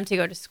for them to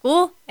go to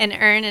school and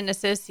earn an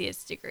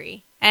associate's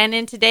degree. And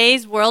in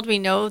today's world, we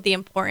know the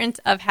importance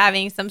of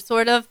having some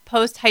sort of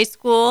post-high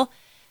school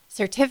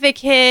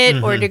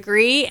certificate or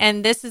degree,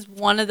 and this is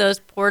one of those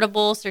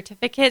portable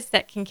certificates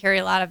that can carry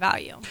a lot of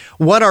value.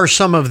 What are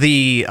some of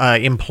the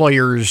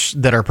employers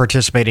that are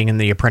participating in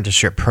the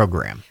apprenticeship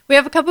program? We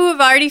have a couple who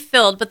have already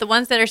filled, but the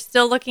ones that are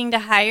still looking to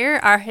hire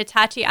are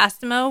Hitachi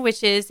Astemo,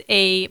 which is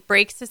a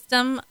brake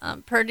system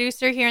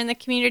producer here in the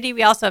community.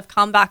 We also have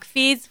Kalmbach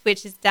Feeds,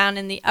 which is down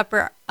in the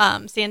upper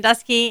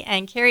Sandusky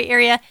and Cary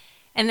area.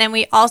 And then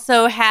we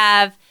also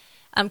have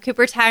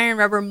Cooper Tire and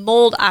Rubber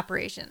mold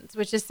operations,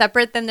 which is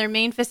separate than their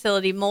main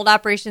facility. Mold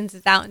operations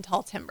is out in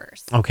Tall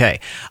Timbers. Okay.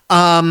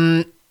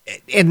 And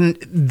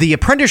the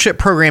apprenticeship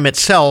program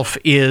itself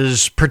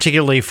is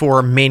particularly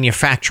for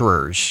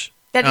manufacturers.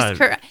 That is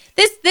correct.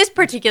 This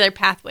particular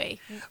pathway.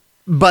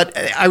 But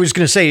I was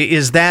going to say,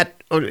 is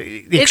that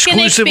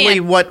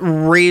exclusively what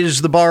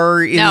Raise the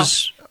Bar is? No.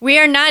 We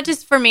are not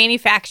just for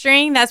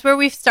manufacturing. That's where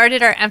we've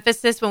started our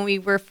emphasis when we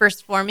were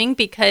first forming,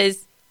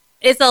 because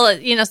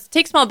it's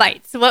take small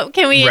bites. What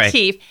can we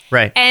achieve?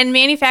 Right. And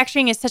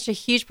manufacturing is such a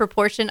huge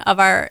proportion of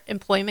our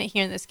employment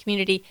here in this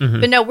community.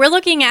 But no, we're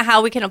looking at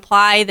how we can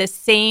apply the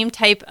same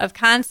type of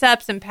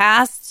concepts and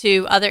paths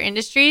to other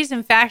industries.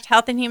 In fact,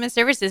 health and human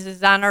services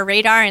is on our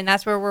radar, and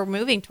that's where we're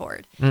moving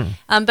toward.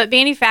 But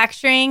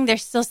manufacturing,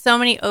 there's still so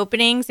many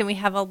openings, and we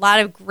have a lot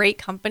of great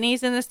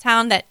companies in this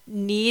town that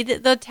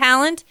need the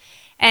talent.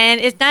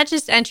 And it's not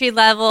just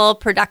entry-level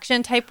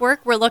production type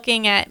work. We're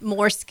looking at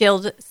more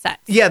skilled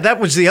sets. Yeah, that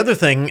was the other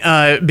thing,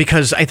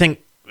 because I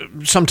think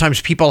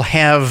sometimes people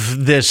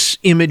have this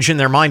image in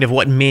their mind of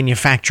what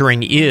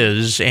manufacturing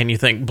is, and you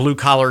think blue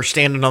collar,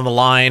 standing on the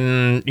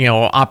line,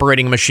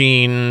 operating a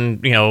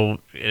machine,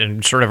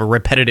 in sort of a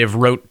repetitive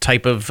rote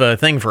type of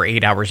thing for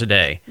 8 hours a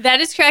day. That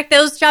is correct.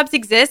 Those jobs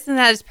exist, and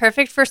that is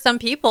perfect for some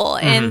people.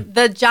 And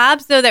the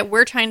jobs, though, that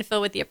we're trying to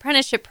fill with the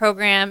apprenticeship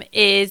program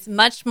is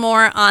much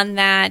more on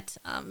that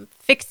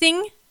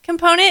fixing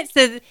component.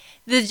 So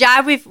the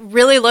job we've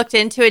really looked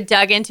into it,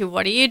 dug into,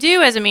 what do you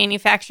do as a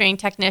manufacturing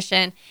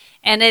technician?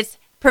 And it's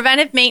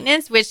preventive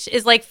maintenance, which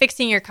is like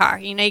fixing your car.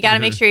 You got to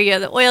make sure you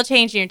have the oil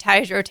change and your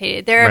tires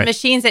rotated. There are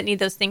machines that need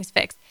those things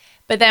fixed.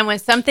 But then when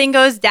something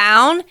goes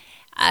down,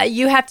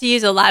 you have to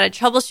use a lot of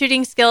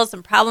troubleshooting skills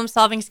and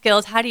problem-solving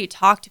skills. How do you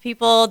talk to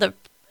people, the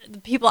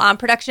people on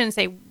production, and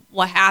say,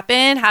 what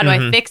happened? How do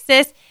I fix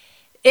this?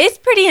 It's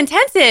pretty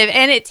intensive,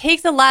 and it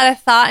takes a lot of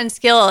thought and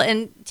skill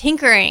and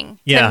tinkering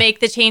to make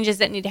the changes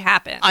that need to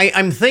happen.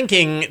 I'm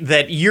thinking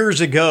that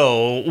years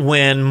ago,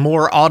 when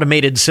more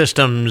automated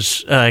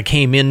systems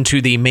came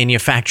into the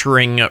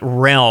manufacturing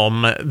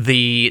realm,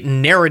 the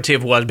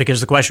narrative was,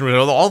 because the question was,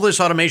 all this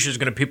automation is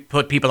going to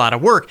put people out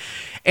of work.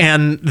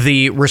 And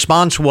the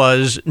response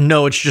was,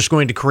 no, it's just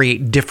going to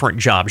create different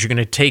jobs. You're going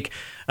to take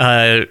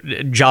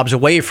jobs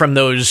away from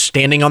those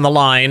standing on the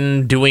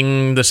line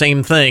doing the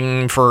same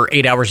thing for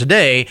 8 hours a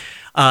day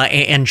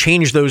and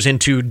change those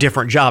into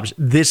different jobs.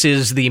 This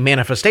is the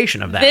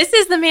manifestation of that. This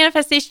is the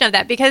manifestation of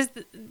that, because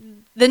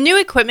the new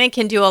equipment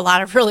can do a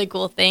lot of really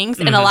cool things,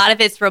 and a lot of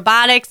it's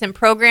robotics and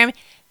programming.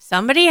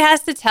 Somebody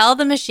has to tell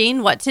the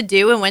machine what to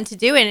do and when to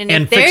do it,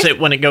 and fix it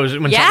when something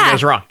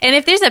goes wrong. And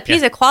if there's a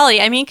piece of quality,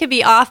 it could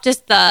be off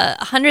just the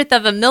 100th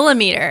of a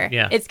millimeter.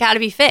 It's got to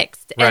be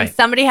fixed, and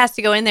somebody has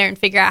to go in there and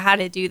figure out how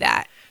to do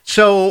that.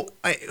 So,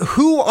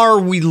 who are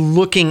we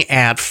looking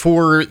at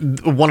for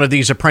one of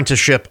these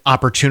apprenticeship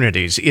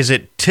opportunities? Is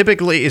it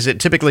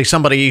typically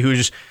somebody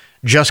who's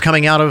just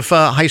coming out of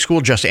high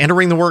school, just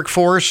entering the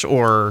workforce,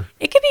 or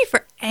it could be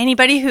for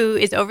anybody who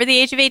is over the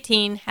age of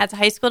 18, has a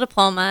high school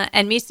diploma,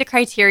 and meets the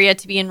criteria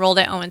to be enrolled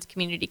at Owens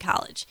Community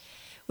College.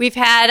 We've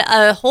had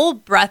a whole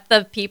breadth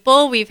of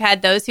people. We've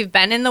had those who've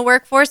been in the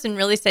workforce and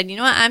really said,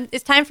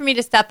 it's time for me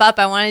to step up.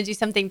 I want to do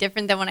something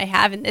different than what I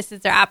have, and this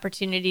is their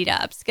opportunity to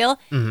upskill.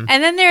 And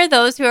then there are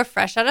those who are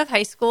fresh out of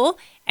high school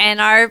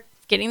and are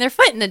getting their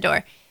foot in the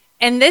door.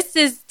 And this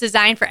is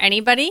designed for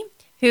anybody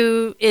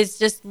who is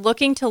just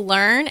looking to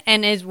learn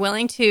and is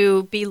willing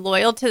to be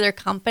loyal to their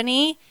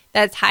company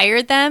that's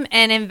hired them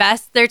and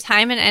invest their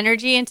time and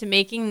energy into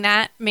making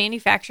that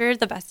manufacturer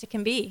the best it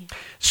can be.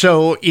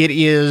 So it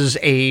is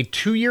a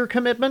 2-year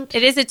commitment?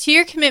 It is a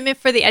 2-year commitment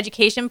for the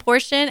education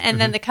portion,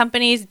 and then the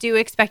companies do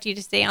expect you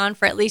to stay on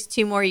for at least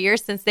 2 more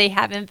years, since they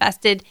have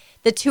invested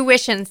the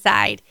tuition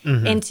side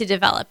into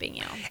developing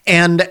you.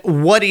 And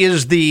what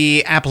is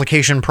the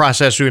application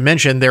process? We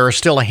mentioned there are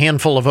still a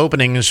handful of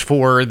openings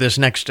for this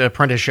next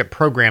apprenticeship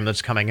program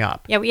that's coming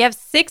up. Yeah, we have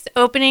 6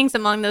 openings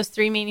among those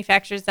 3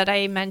 manufacturers that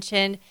I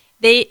mentioned.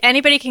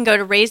 Anybody can go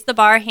to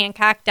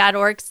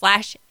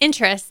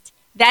raisethebarhancock.org/interest.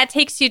 That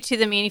takes you to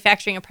the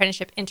manufacturing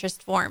apprenticeship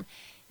interest form.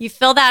 You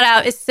fill that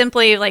out. It's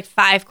simply like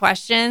 5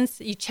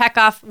 questions. You check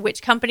off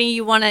which company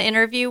you want to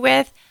interview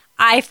with.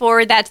 I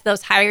forward that to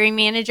those hiring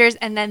managers,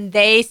 and then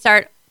they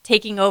start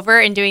taking over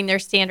and doing their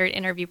standard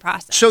interview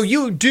process. So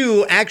you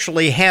do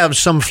actually have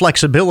some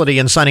flexibility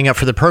in signing up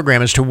for the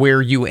program as to where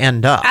you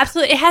end up.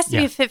 Absolutely. It has to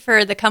be a fit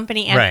for the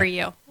company and for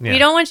you. Yeah. We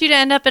don't want you to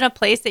end up in a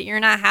place that you're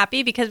not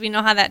happy, because we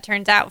know how that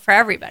turns out for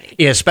everybody.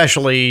 Yeah,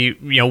 especially,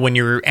 when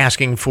you're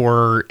asking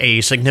for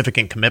a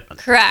significant commitment.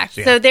 Correct.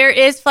 So there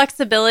is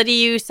flexibility.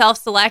 You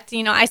self-select.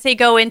 I say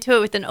go into it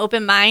with an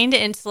open mind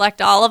and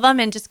select all of them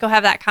and just go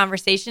have that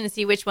conversation and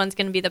see which one's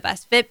going to be the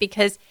best fit,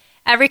 because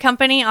every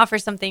company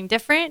offers something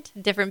different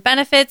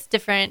benefits,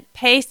 different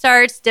pay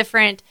starts,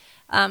 different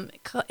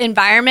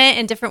environment,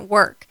 and different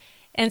work.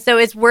 And so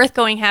it's worth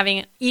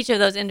having each of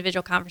those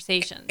individual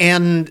conversations.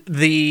 And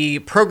the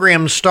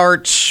program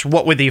starts,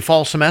 with the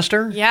fall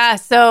semester? Yeah.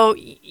 So,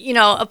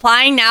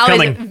 applying now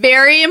is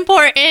very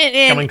important.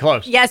 Coming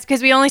close. Yes,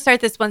 because we only start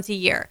this once a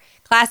year.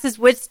 Classes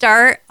would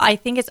start, I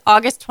think it's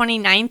August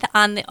 29th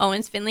on the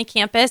Owens-Findlay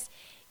campus.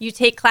 You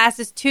take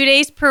classes 2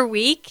 days per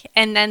week,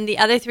 and then the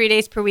other 3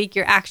 days per week,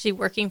 you're actually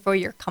working for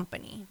your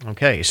company.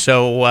 Okay,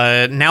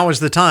 so now is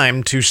the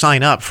time to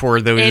sign up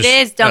for those. It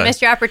is. Don't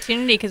miss your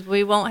opportunity, because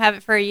we won't have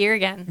it for a year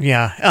again.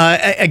 Yeah.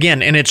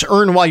 Again, and it's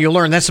earn while you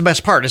learn. That's the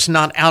best part. It's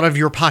not out of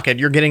your pocket.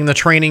 You're getting the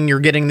training. You're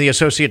getting the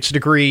associate's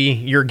degree.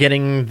 You're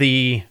getting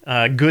the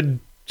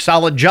good,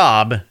 solid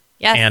job.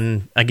 Yes.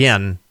 And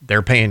again,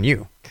 they're paying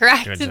you.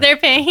 Correct. They're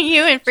paying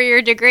you and for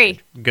your degree.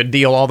 Good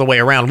deal all the way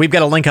around. We've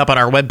got a link up on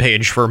our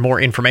webpage for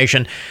more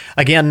information.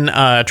 Again,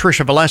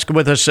 Tricia Valeska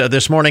with us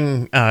this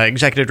morning,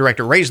 Executive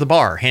Director, Raise the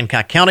Bar,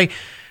 Hancock County.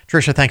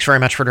 Tricia, thanks very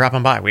much for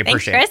dropping by. We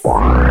appreciate it. 20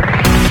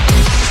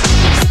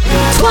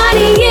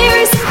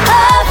 years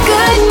of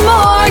good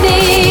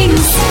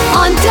mornings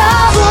on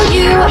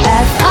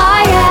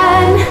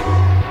WFIN.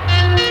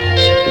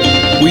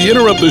 We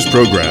interrupt this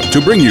program to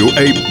bring you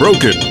a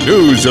broken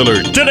news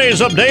alert.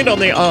 Today's update on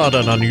the odd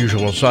and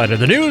unusual side of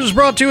the news,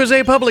 brought to you as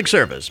a public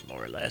service,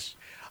 more or less,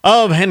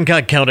 of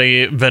Hancock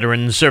County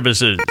Veteran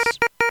Services.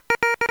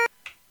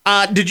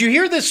 Did you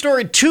hear this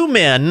story? 2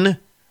 men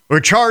were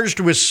charged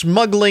with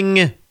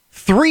smuggling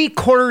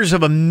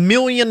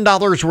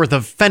 $750,000 worth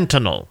of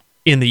fentanyl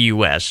in the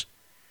U.S.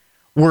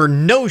 were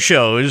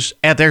no-shows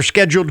at their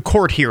scheduled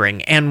court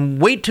hearing, and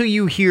wait till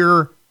you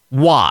hear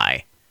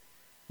why.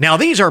 Now,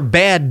 these are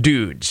bad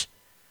dudes.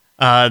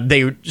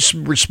 They were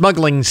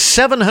smuggling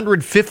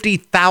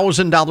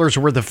 $750,000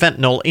 worth of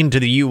fentanyl into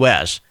the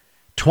U.S.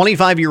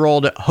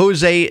 25-year-old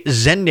Jose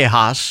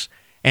Zendejas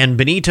and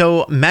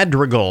Benito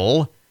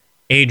Madrigal,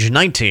 age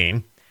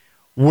 19,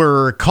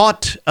 were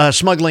caught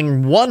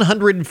smuggling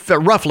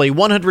roughly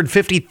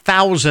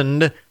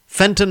 150,000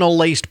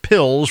 fentanyl-laced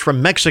pills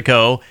from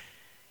Mexico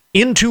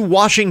into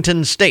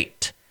Washington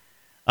state.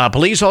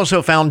 Police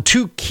also found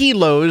 2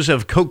 kilos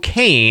of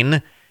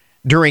cocaine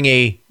during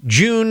a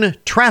June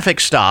traffic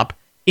stop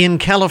in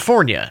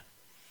California.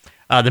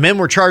 The men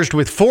were charged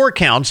with 4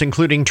 counts,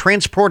 including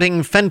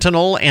transporting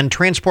fentanyl and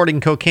transporting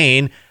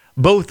cocaine,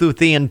 both with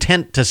the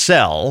intent to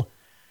sell.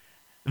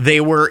 They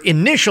were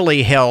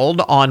initially held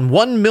on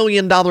 $1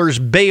 million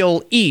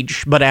bail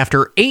each, but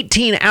after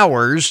 18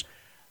 hours,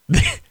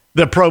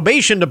 the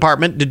probation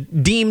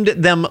department deemed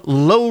them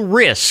low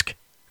risk.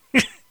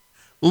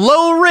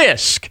 Low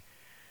risk.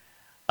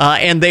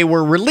 And they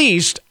were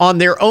released on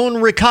their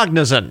own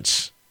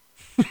recognizance.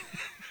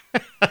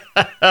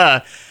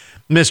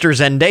 Mr.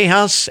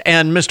 Zendejas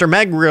and Mr.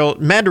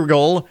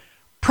 Madrigal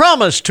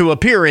promised to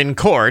appear in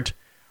court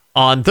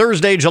on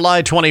Thursday,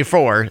 July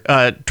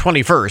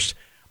 21st.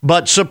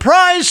 But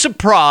surprise,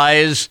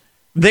 surprise,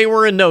 they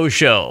were a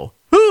no-show.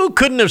 Who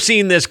couldn't have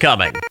seen this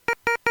coming?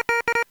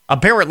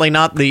 Apparently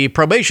not the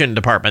probation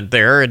department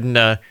there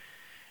in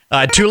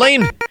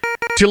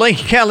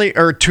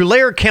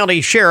Tulare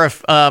County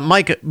Sheriff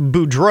Mike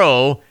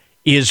Boudreau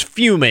is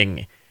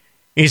fuming.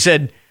 He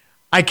said,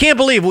 "I can't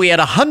believe we had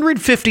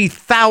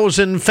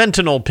 150,000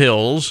 fentanyl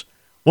pills,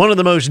 one of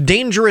the most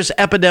dangerous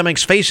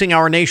epidemics facing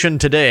our nation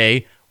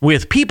today,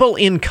 with people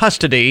in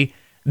custody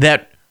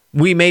that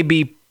we may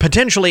be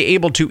potentially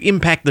able to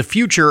impact the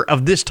future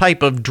of this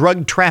type of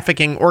drug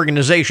trafficking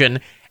organization,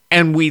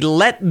 and we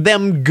let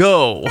them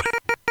go."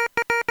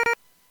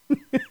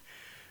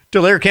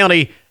 Tulare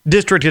County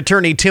District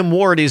Attorney Tim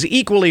Ward is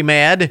equally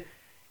mad,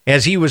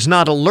 as he was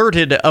not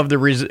alerted of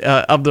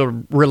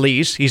the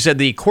release. He said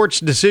the court's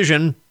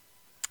decision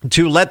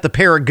to let the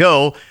pair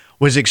go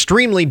was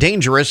extremely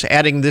dangerous,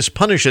 adding this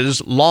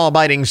punishes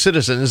law-abiding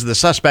citizens. The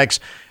suspects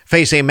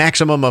face a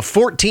maximum of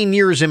 14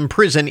 years in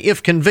prison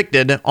if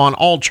convicted on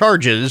all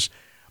charges,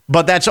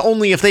 but that's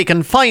only if they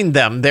can find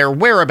them. Their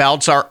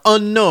whereabouts are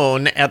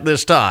unknown at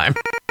this time.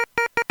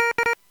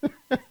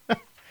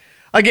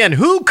 Again,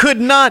 who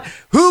couldn't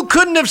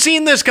have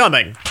seen this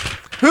coming?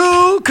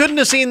 Who couldn't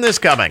have seen this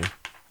coming?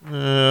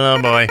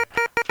 Oh, boy.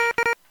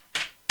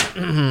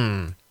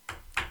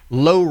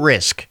 Low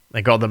risk.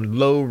 They call them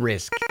low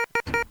risk.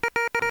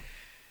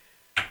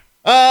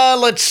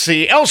 Let's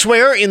see.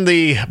 Elsewhere in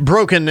the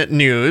broken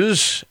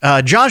news,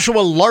 Joshua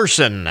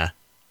Larson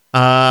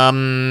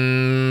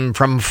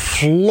From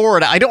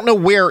Florida. I don't know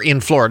where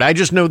in Florida. I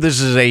just know this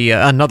is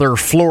another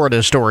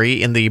Florida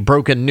story in the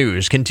Broken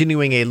News,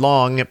 continuing a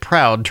long,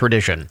 proud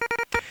tradition.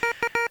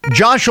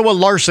 Joshua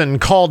Larson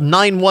called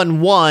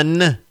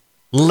 911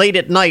 late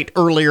at night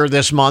earlier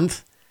this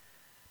month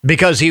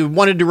because he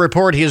wanted to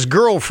report his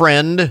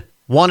girlfriend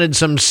wanted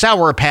some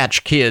Sour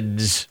Patch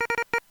Kids.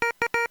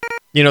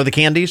 You know the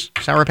candies?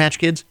 Sour Patch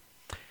Kids?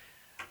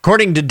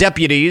 According to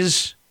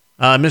deputies,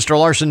 Mr.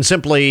 Larson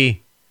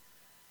simply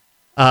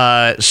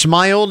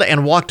smiled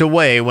and walked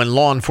away when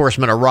law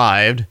enforcement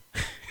arrived.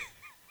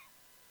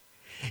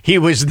 He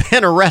was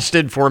then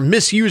arrested for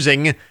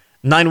misusing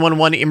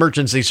 911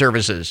 emergency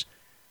services.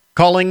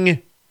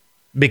 Calling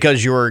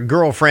because your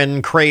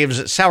girlfriend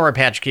craves Sour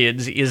Patch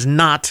Kids is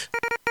not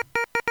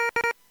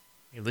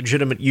a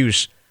legitimate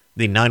use of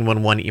the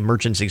 911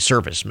 emergency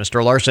service.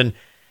 Mr. Larson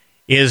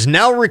is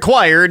now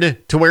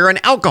required to wear an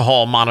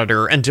alcohol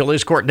monitor until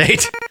his court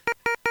date.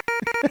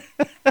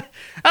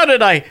 How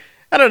did I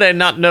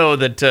not know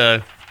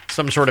that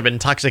some sort of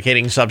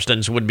intoxicating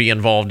substance would be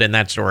involved in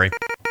that story?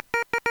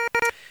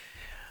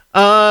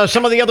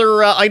 Some of the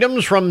other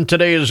items from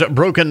today's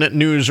Broken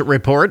News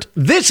report.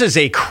 This is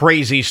a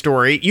crazy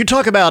story. You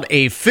talk about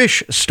a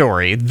fish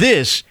story.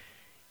 This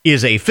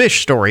is a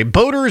fish story.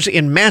 Boaters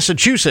in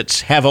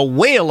Massachusetts have a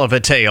whale of a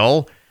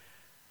tale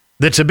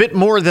that's a bit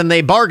more than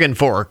they bargained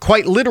for.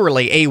 Quite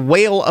literally, a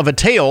whale of a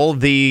tale.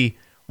 The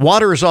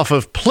waters off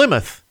of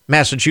Plymouth,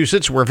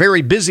 Massachusetts, were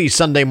very busy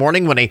Sunday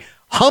morning when a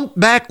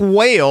humpback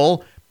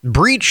whale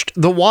breached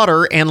the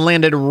water and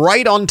landed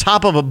right on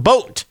top of a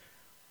boat.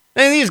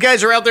 And these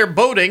guys are out there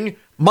boating,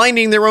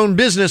 minding their own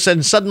business,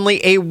 and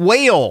suddenly a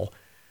whale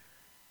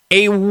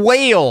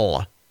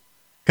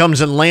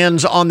comes and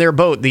lands on their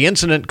boat. The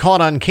incident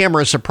caught on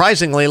camera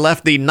surprisingly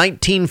left the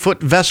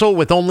 19-foot vessel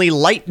with only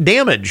light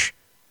damage.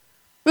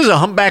 This is a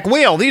humpback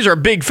whale. These are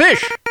big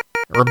fish.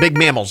 Or big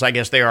mammals. I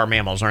guess they are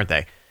mammals, aren't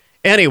they?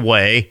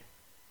 Anyway,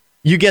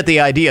 you get the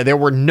idea. There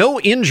were no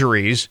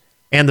injuries,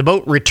 and the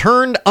boat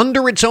returned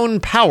under its own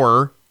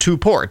power to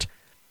port.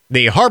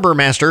 The harbor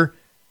master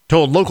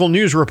told local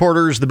news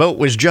reporters the boat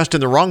was just in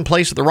the wrong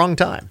place at the wrong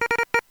time.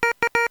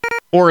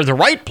 Or the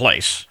right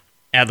place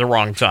at the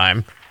wrong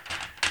time.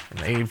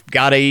 They've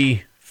got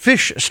a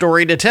fish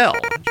story to tell.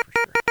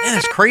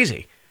 That's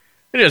crazy.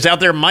 You're just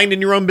out there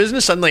minding your own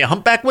business. Suddenly a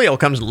humpback whale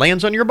comes and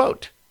lands on your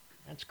boat.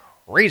 That's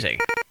crazy.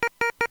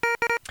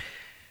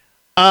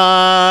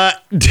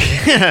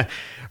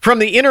 From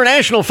the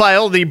international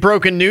file, the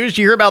Broken News,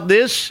 you hear about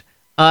this?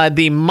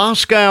 The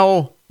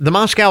Moscow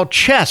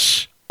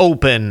Chess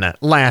Open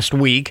last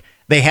week.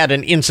 They had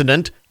an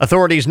incident.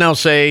 Authorities now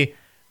say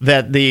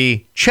that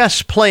the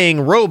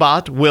chess-playing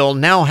robot will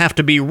now have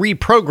to be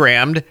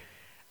reprogrammed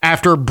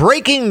after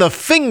breaking the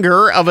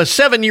finger of a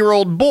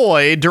 7-year-old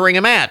boy during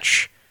a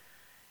match.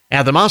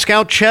 At the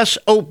Moscow Chess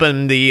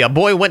Open, the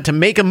boy went to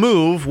make a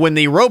move when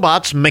the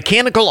robot's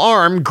mechanical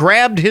arm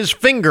grabbed his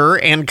finger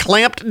and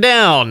clamped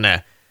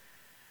down.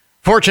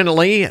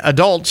 Fortunately,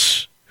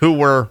 adults who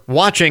were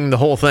watching the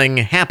whole thing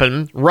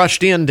happen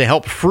rushed in to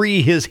help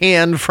free his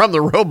hand from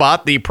the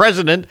robot. The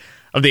president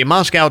of the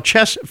Moscow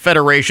Chess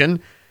Federation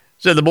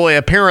said the boy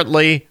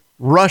apparently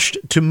rushed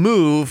to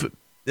move.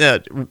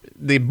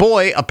 The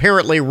boy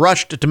apparently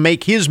rushed to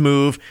make his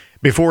move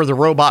before the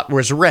robot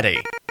was ready.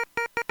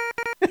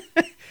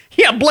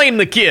 Yeah, blame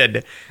the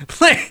kid.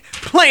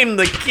 Blame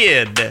the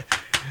kid.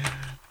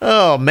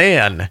 Oh,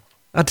 man.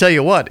 I'll tell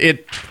you what,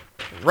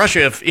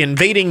 Russia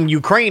invading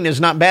Ukraine is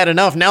not bad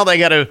enough. Now they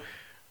got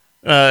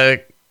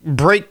to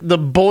break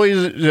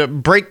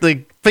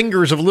the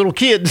fingers of little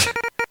kids.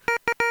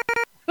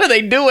 What are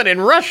they doing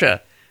in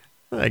Russia?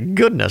 My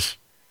goodness.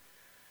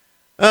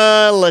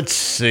 Let's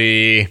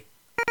see.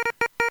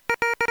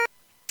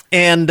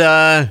 And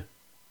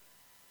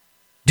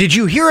did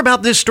you hear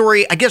about this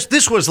story? I guess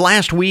this was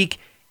last week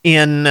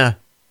in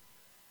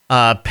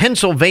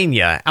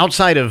Pennsylvania,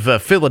 outside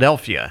of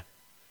Philadelphia.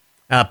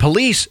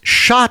 Police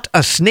shot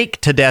a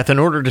snake to death in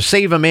order to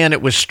save a man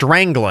it was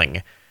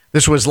strangling.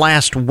 This was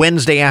last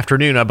Wednesday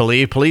afternoon, I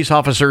believe. Police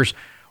officers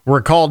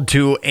were called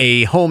to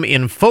a home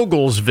in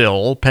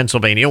Fogelsville,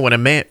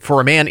 Pennsylvania,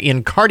 for a man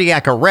in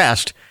cardiac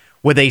arrest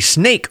with a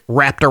snake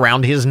wrapped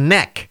around his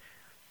neck.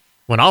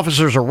 When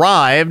officers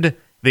arrived,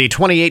 the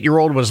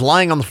 28-year-old was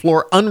lying on the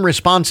floor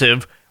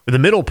unresponsive with the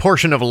middle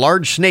portion of a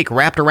large snake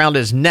wrapped around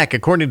his neck.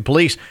 According to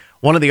police,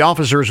 one of the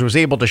officers was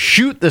able to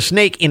shoot the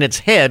snake in its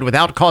head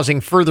without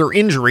causing further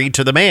injury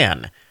to the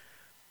man.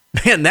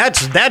 Man,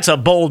 that's a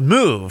bold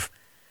move,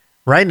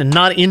 right? And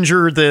not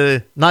injure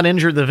the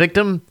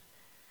victim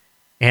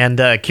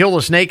and kill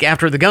the snake.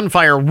 After the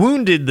gunfire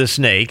wounded the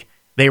snake,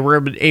 they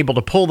were able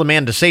to pull the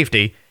man to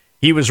safety.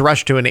 He was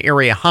rushed to an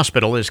area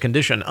hospital, his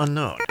condition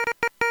unknown.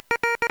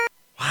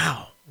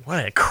 Wow,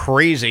 what a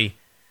crazy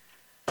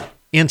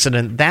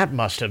incident that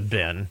must have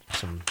been.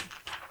 Some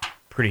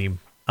pretty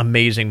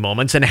amazing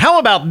moments. And how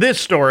about this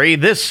story?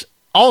 This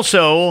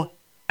also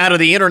out of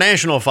the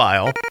international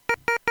file.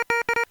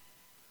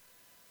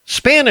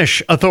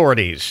 Spanish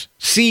authorities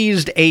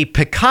seized a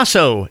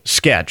Picasso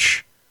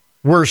sketch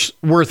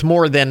worth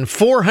more than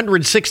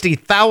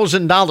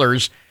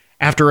 $460,000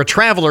 after a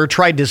traveler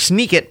tried to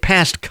sneak it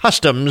past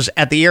customs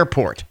at the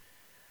airport.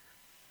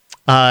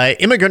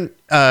 An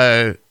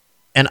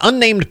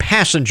unnamed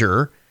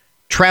passenger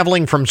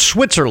traveling from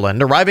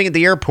Switzerland, arriving at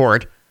the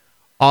airport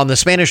on the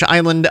Spanish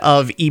island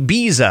of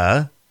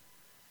Ibiza,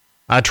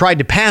 tried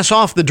to pass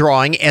off the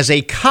drawing as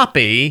a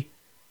copy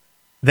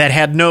that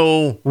had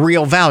no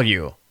real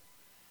value.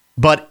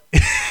 But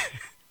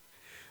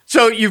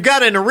so you've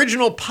got an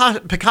original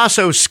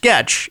Picasso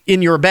sketch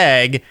in your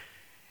bag,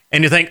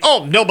 and you think,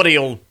 oh, nobody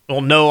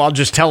will know. I'll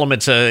just tell them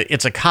it's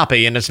a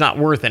copy and it's not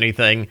worth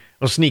anything.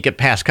 We'll sneak it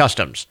past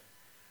customs.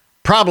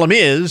 Problem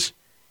is,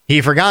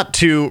 he forgot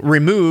to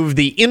remove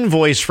the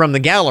invoice from the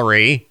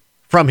gallery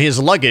from his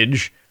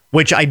luggage,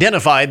 which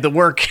identified the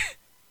work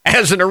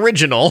as an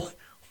original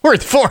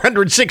worth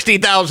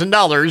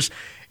 $460,000.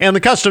 And the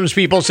customs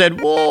people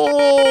said,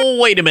 whoa,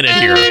 wait a minute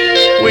here.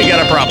 We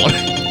got a problem.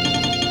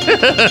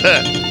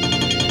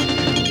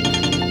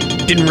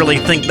 Didn't really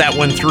think that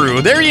one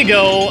through. There you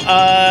go.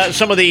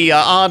 Some of the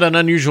odd and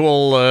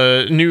unusual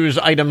news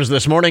items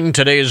this morning.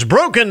 Today's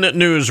Broken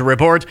News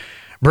Report,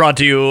 brought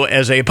to you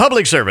as a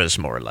public service,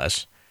 more or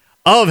less,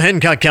 of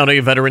Hancock County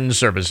Veterans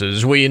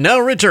Services. We now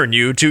return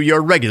you to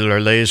your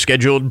regularly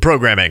scheduled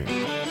programming.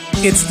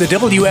 It's the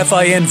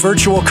WFIN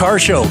Virtual Car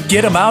Show.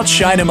 Get them out,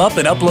 shine them up,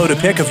 and upload a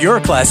pic of your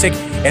classic,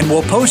 and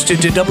we'll post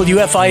it to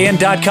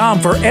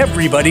WFIN.com for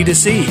everybody to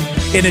see.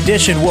 In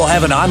addition, we'll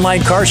have an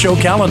online car show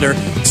calendar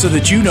so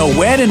that you know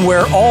when and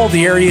where all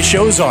the area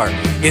shows are.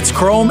 It's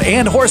chrome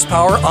and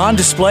horsepower on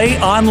display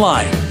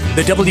online.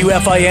 The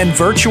WFIN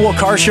Virtual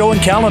Car Show and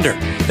Calendar.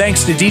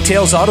 Thanks to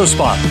Details Auto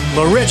Spa,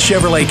 Loritz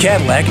Chevrolet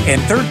Cadillac, and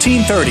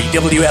 1330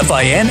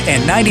 WFIN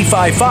and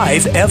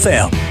 95.5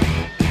 FM.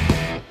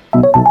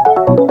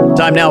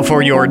 Time now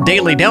for your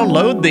daily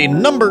download, the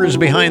numbers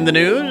behind the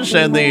news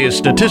and the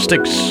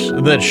statistics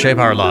that shape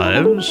our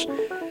lives.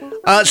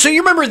 So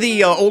you remember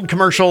the old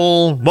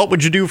commercial, what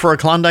would you do for a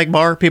Klondike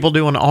bar? People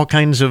doing all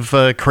kinds of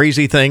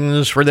crazy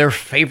things for their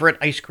favorite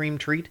ice cream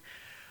treat.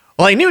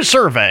 Well, a new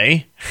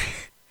survey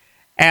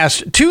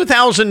asked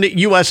 2,000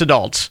 U.S.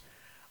 adults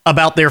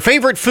about their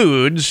favorite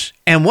foods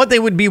and what they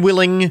would be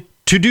willing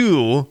to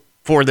do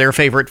for their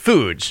favorite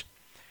foods.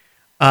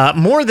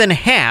 More than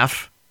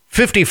half,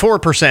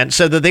 54%,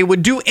 said that they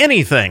would do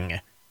anything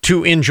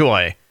to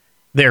enjoy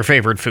their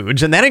favorite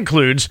foods, and that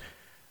includes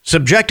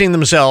subjecting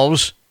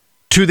themselves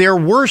to their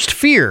worst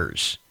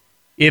fears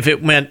if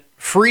it meant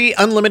free,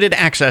 unlimited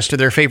access to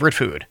their favorite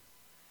food.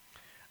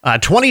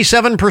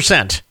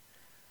 27%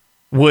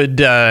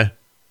 would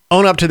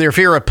own up to their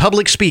fear of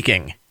public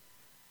speaking.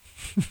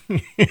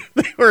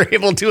 They were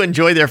able to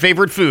enjoy their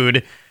favorite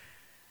food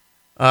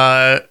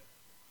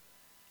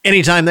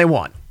anytime they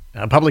want.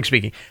 Public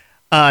speaking.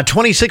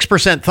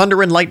 26%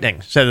 thunder and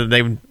lightning said that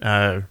they would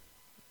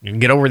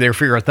get over their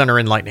fear of thunder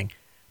and lightning.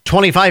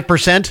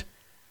 25%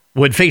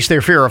 would face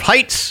their fear of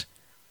heights.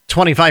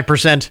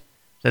 25%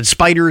 said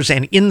spiders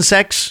and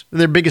insects are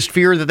their biggest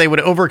fear that they would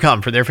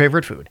overcome for their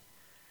favorite food.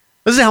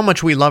 This is how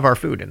much we love our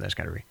food in this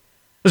country.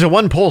 There's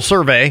one poll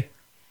survey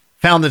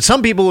found that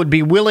some people would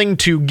be willing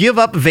to give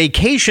up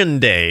vacation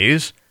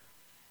days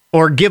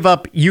or give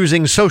up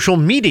using social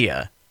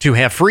media to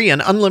have free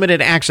and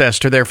unlimited access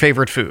to their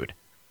favorite food.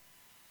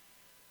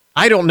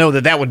 I don't know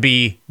that would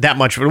be that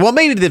much of it. Well,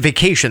 maybe the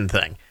vacation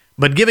thing,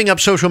 but giving up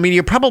social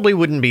media probably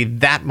wouldn't be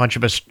that much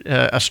of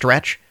a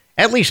stretch,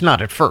 at least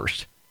not at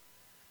first.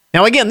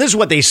 Now, again, this is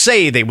what they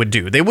say they would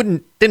do. They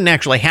didn't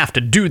actually have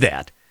to do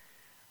that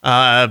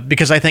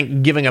because I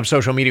think giving up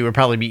social media would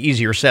probably be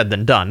easier said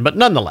than done, but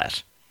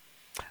nonetheless.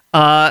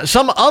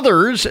 Some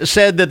others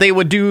said that they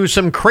would do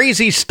some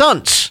crazy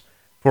stunts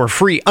for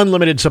free,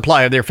 unlimited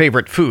supply of their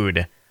favorite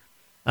food.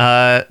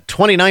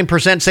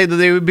 29% say that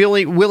they would be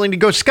willing to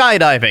go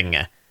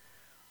skydiving.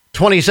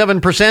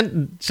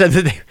 27% said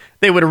that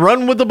they would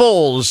run with the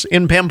bulls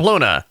in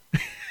Pamplona.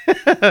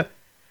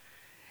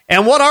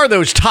 And what are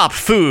those top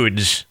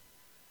foods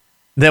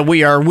that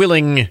we are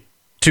willing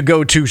to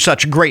go to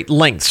such great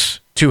lengths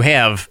to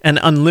have an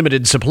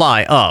unlimited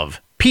supply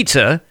of?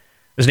 Pizza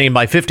is named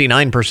by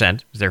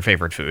 59% as their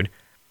favorite food.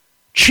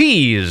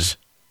 Cheese,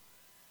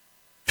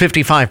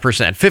 55%.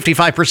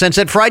 55%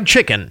 said fried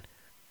chicken.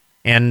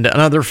 And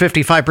another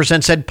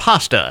 55% said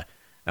pasta.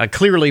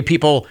 Clearly,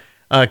 people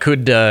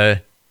could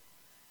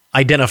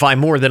identify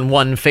more than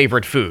one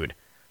favorite food.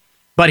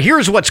 But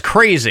here's what's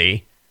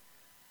crazy.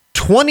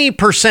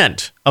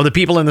 20% of the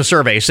people in the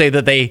survey say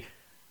that they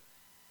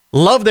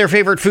love their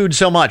favorite food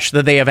so much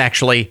that they have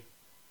actually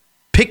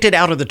picked it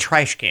out of the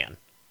trash can.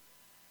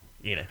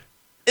 You know.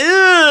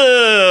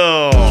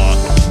 Ew!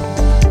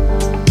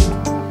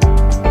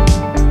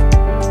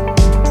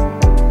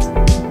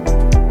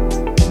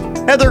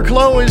 Heather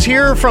Clow is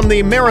here from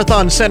the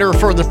Marathon Center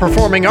for the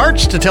Performing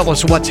Arts to tell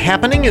us what's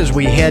happening as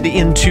we head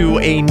into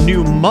a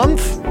new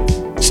month.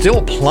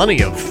 Still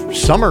plenty of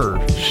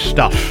summer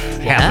stuff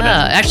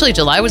happening. Actually,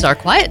 July was our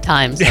quiet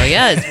time, so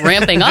yeah, it's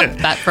ramping up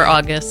back for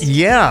August.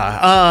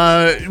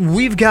 Yeah,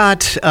 we've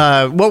got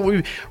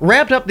we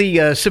wrapped up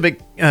the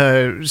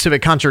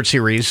civic concert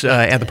series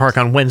at the park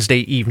on Wednesday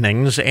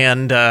evenings,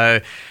 and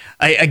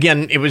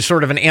again, it was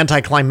sort of an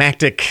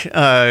anticlimactic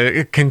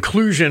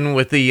conclusion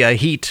with the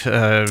heat.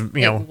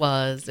 It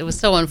was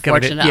so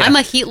unfortunate. Yeah. I'm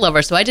a heat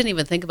lover, so I didn't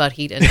even think about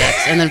heat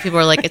index. And then people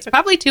were like, "It's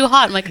probably too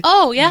hot." I'm like,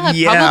 "Oh yeah,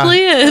 it probably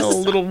is." A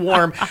little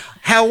warm.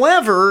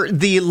 However,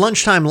 the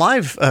lunchtime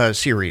live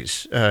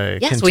series.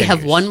 Yes, we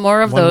have one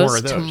more of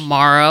those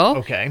tomorrow.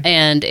 Okay,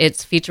 and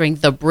it's featuring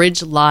the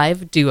Bridge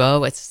Live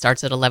duo. It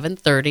starts at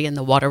 11:30 in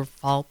the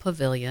Waterfall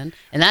Pavilion,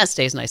 and that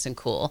stays nice and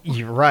cool.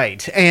 You're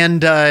right,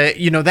 and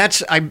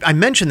that's I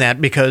mention that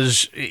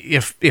because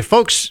if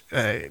folks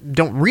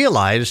don't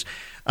realize,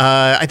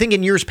 I think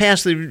in years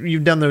past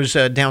you've done those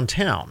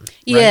downtown.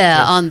 Right?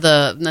 Yeah, in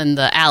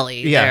the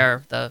alley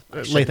there, the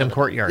Latham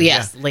Courtyard.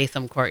 Yes,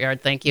 Latham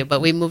Courtyard. Thank you.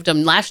 But we moved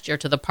them last year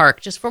to the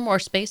park just for more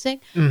spacing.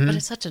 Mm-hmm. But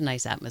it's such a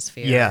nice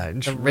atmosphere. Yeah,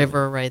 the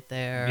river right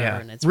there. Yeah,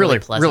 and it's really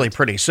pleasant. Really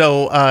pretty.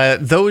 So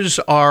those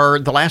are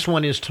the last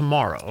one is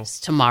tomorrow. It's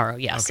tomorrow,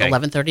 yes, okay.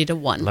 11:30 to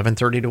 1.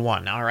 11:30 to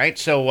 1. All right.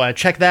 So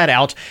check that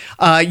out.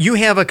 You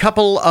have a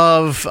couple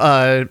of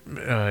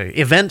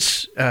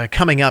events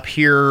coming up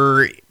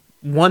here.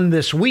 One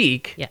this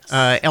week, yes.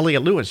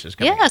 Elliot Lewis is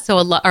coming. Yeah,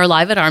 so our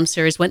Live at Arms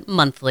series went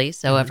monthly,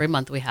 so every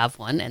month we have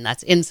one, and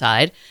that's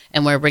inside,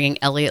 and we're bringing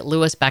Elliot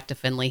Lewis back to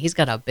Findlay. He's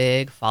got a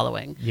big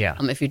following. Yeah.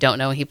 If you don't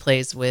know, he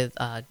plays with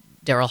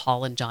Daryl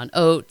Hall and John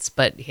Oates,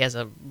 but he has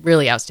a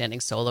really outstanding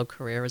solo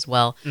career as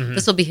well. Mm-hmm.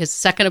 This will be his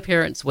second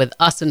appearance with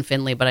us in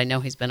Findlay, but I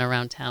know he's been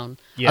around town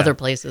other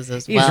places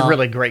as well. He's a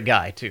really great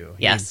guy, too.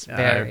 Yes,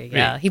 very.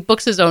 He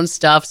books his own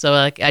stuff,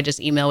 so I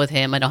just email with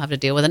him. I don't have to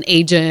deal with an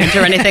agent or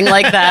anything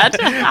like that.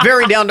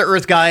 Very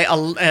down-to-earth guy,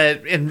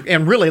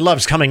 and really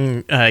loves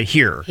coming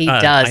here. He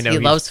does. He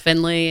loves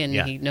Findlay, and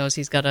he knows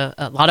he's got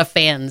a lot of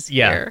fans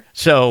here.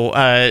 So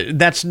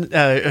that's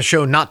a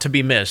show not to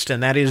be missed,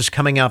 and that is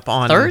coming up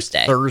on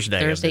Thursday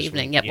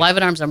evening. Yep. Live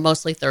at Arms are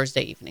mostly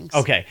Thursday evenings.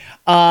 Okay.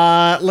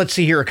 Let's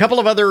see here. A couple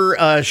of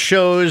other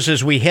shows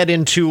as we head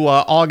into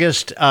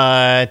August.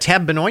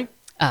 Tab Benoit.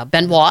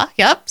 Benoit.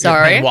 Yep.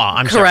 Sorry. Benoit.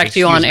 I'm Correct sorry.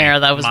 you on Me. air.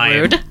 That was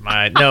rude.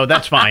 No,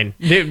 that's fine.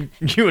 You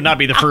would not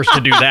be the first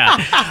to do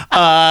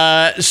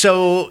that.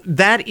 So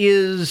that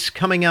is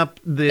coming up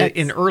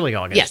in early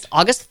August. Yes,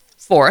 August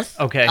 4th.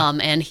 Okay.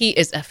 And he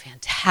is a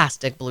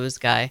fantastic blues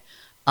guy.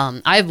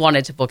 I've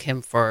wanted to book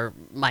him for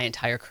my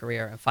entire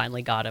career. I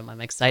finally got him. I'm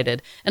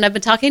excited. And I've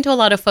been talking to a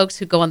lot of folks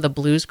who go on the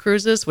blues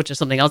cruises, which is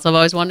something else I've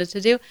always wanted to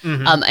do.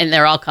 Mm-hmm. And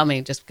they're all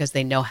coming just because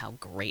they know how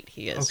great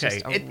he is. Okay.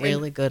 Just a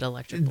really good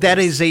electric blues. That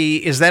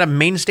is that a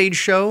main stage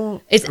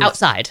show? It's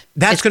outside.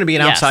 That's going to be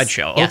an outside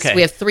show. Yes, okay.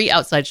 We have 3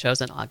 outside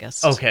shows in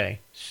August. Okay.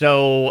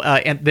 So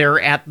and they're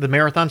at the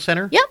Marathon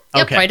Center? Yep,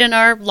 okay. Right in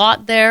our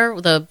lot there.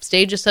 The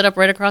stage is set up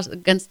right across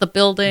against the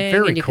building.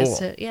 Very and you cool. Can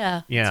sit.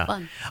 Yeah, it's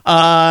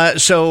fun.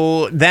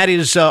 So that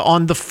is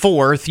on the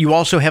 4th. You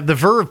also have the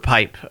Verve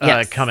Pipe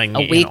coming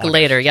a week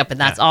later. Yep,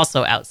 and that's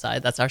also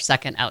outside. That's our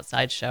second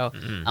outside show.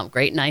 Mm-hmm.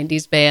 Great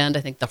 90s band.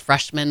 I think The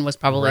Freshmen was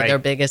probably their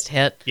biggest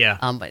hit. Yeah.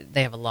 But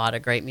they have a lot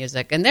of great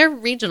music. And they're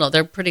regional.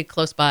 They're pretty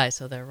close by,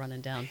 so they're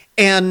running down.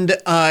 And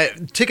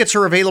tickets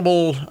are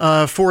available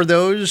for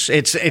those.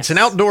 It's an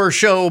outdoor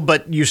show,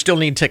 but you still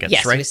need tickets,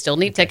 yes, right? We still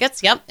need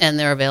tickets, yep. And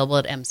they're available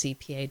at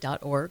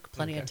mcpa.org.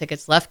 Plenty of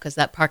tickets left because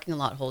that parking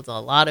lot holds a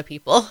lot of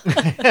people.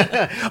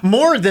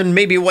 More than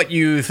maybe what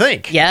you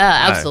think.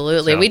 Yeah,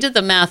 absolutely. We did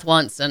the math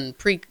once and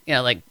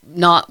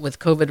not with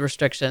COVID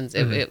restrictions.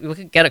 Mm-hmm. We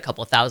could get a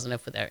couple thousand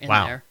if they're in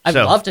there. I'd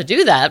love to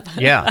do that.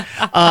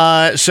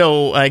 Yeah.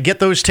 So get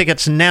those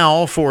tickets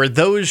now for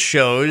those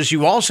shows.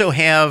 You also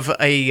have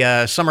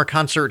a summer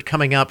concert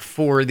coming up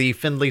for the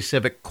Findlay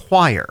Civic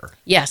Choir.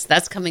 Yes,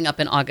 that's coming up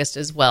in August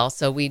as well.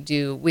 So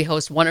we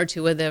host 1 or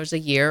 2 of those a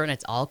year, and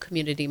it's all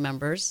community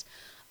members.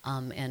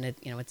 And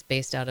it's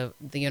based out of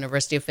the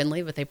University of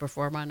Findlay, but they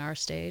perform on our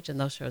stage, and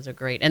those shows are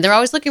great. And they're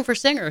always looking for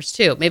singers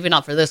too. Maybe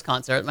not for this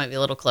concert; it might be a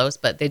little close,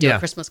 but they do a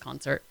Christmas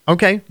concert.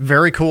 Okay,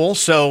 very cool.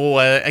 So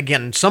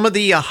again, some of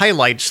the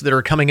highlights that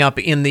are coming up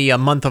in the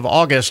month of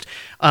August.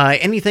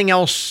 Anything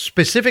else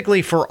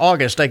specifically for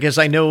August? I guess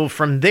I know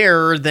from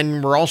there.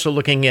 Then we're also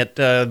looking at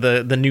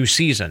the new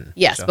season.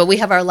 Yes, but we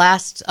have our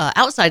last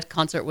outside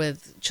concert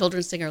with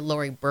children's singer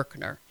Laurie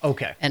Berkner.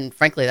 Okay, and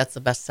frankly, that's the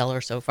best seller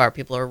so far.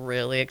 People are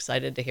really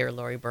excited to hear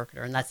Laurie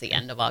Berkner, and that's the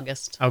end of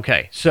August.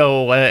 Okay,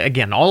 so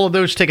again, all of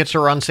those tickets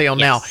are on sale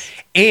now,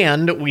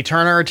 and we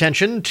turn our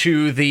attention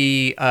to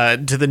the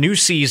new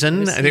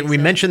season. I think we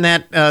mentioned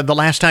that the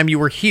last time you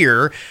were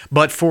here,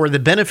 but for the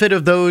benefit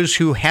of those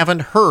who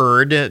haven't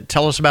heard,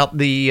 tell us about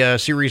the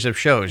series of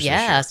shows.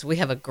 Yes, we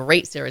have a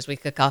great series. We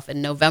kick off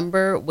in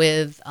November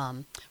with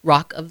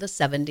Rock of the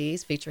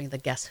 70s, featuring the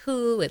Guess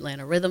Who,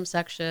 Atlanta Rhythm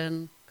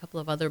Section, couple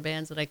of other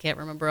bands that I can't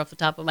remember off the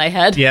top of my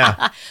head.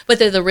 Yeah. But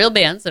they're the real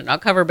bands. They're not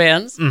cover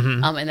bands.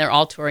 Mm-hmm. And they're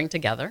all touring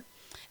together.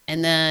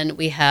 And then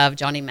we have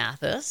Johnny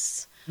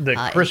Mathis.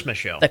 The Christmas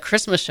show. The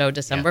Christmas show,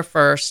 December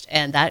 1st.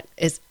 And that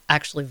is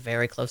actually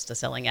very close to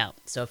selling out.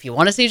 So if you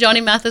want to see Johnny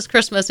Mathis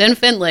Christmas in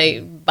Findlay,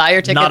 buy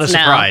your tickets now. Not a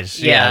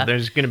surprise. Yeah,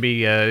 there's going to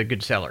be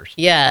good sellers.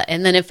 Yeah,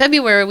 and then in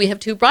February, we have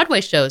 2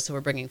 Broadway shows. So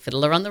we're bringing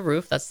Fiddler on the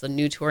Roof. That's the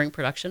new touring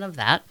production of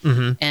that.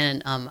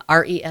 And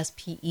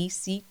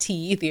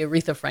Respect, the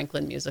Aretha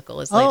Franklin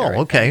musical is later.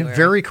 Oh, okay.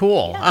 Very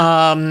cool.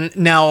 Yeah.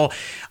 Now,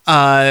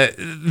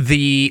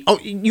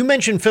 you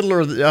mentioned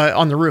Fiddler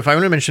on the Roof. I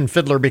want to mention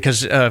Fiddler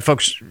because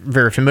folks are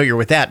very familiar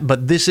with that,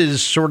 but this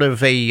is sort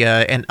of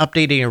an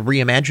updating, a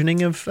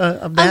reimagining of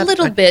that? A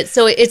little bit.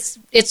 So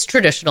it's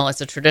traditional.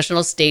 It's a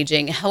traditional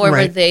staging.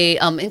 However, they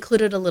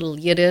included a little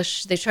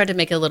Yiddish. They tried to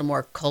make it a little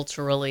more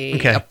culturally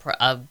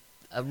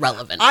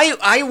relevant.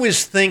 I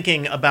was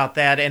thinking about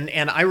that,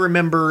 and I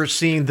remember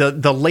seeing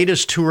the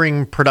latest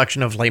touring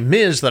production of Les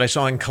Mis that I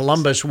saw in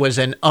Columbus was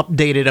an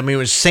updated, it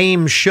was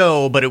same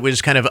show, but it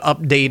was kind of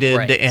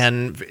updated,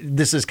 and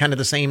this is kind of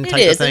the same type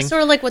of thing? It's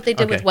sort of like what they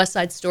did with West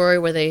Side Story,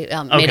 where they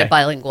made it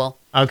bilingual.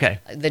 Okay.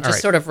 They're just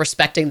sort of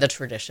respecting the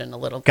tradition a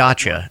little bit.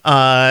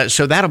 Gotcha.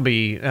 So that'll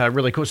be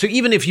really cool. So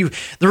even if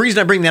the reason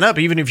I bring that up,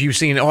 even if you've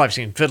seen, I've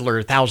seen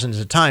Fiddler thousands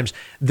of times,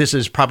 this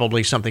is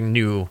probably something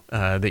new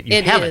that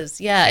you haven't. It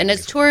is, yeah. And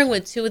it's touring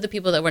with 2 of the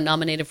people that were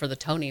nominated for the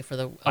Tony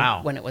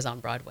when it was on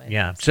Broadway.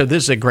 Yeah. So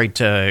this is a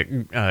great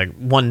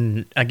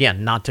one,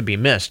 again, not to be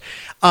missed.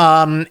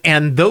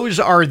 And those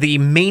are the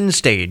main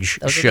stage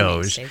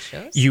shows.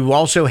 You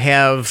also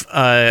have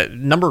a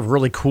number of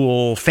really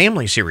cool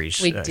family series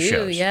We do,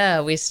 shows.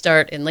 Yeah. We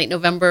start in late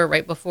November,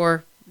 right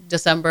before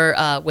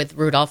December, with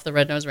Rudolph the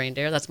Red-Nosed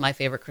Reindeer. That's my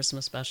favorite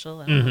Christmas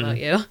special. I don't know about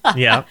you.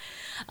 Yeah.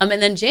 And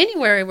then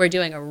January, we're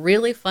doing a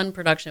really fun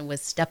production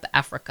with Step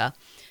Africa.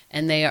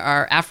 And they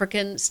are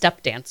African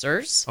step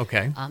dancers.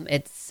 Okay.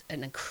 It's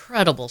an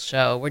incredible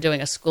show. We're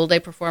doing a school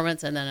day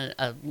performance and then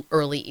an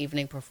early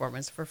evening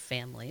performance for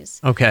families.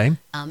 Okay.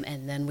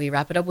 And then we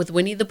wrap it up with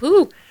Winnie the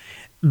Pooh.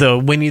 The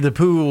Winnie the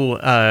Pooh,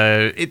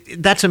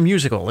 that's a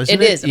musical, isn't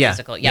it? It is a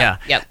musical, yeah.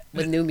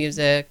 With new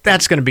music.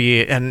 That's going to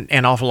be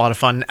an awful lot of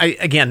fun.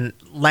 Again,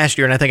 last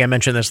year, and I think I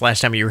mentioned this last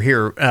time you were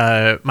here,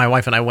 my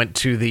wife and I went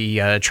to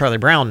the Charlie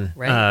Brown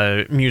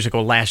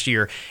musical last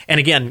year. And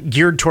again,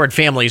 geared toward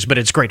families, but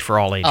it's great for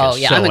all ages. Oh,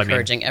 yeah, so, I'm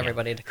encouraging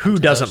everybody to come Who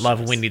to doesn't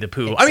love shows. Winnie the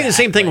Pooh? Exactly. I mean, the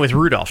same thing with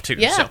Rudolph, too.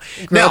 Yeah, so.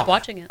 grew up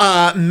watching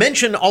it.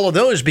 Mention all of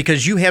those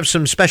because you have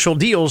some special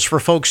deals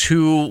for folks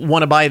who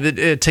want to buy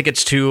the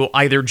tickets to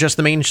either just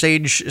the main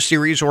stage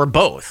series or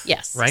both.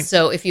 Yes. Right?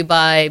 So if you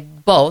buy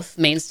both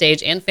main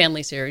stage and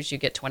family series, you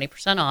get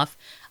 20% off.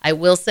 I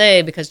will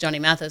say, because Johnny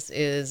Mathis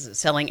is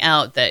selling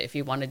out, that if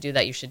you want to do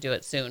that, you should do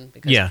it soon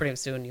because pretty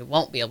soon you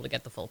won't be able to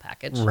get the full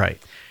package. Right.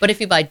 But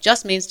if you buy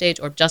just main stage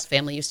or just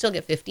family, you still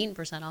get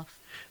 15% off.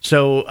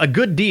 So a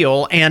good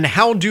deal. And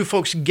how do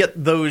folks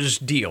get those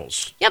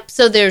deals? Yep.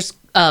 So there's,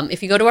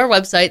 if you go to our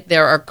website,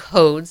 there are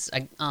codes.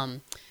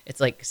 It's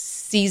like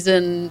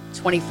season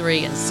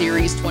 23 and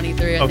series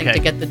 23, I think, to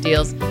get the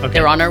deals. Okay.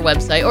 They're on our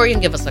website, or you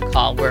can give us a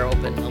call. We're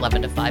open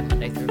 11 to 5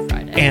 Monday through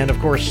Friday. And, of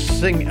course,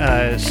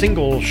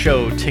 single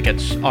show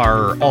tickets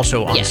are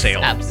also on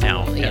sale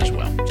now as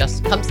well.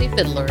 Just come see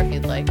Fiddler if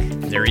you'd like.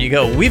 There you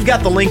go. We've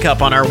got the link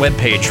up on our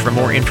webpage for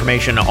more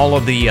information, all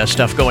of the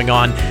stuff going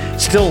on.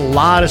 Still a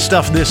lot of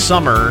stuff this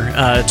summer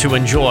to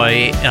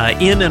enjoy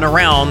in and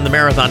around the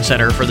Marathon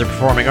Center for the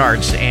Performing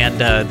Arts. And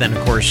then,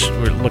 of course,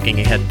 we're looking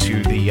ahead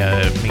to the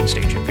Main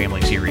Stage and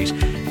Family Series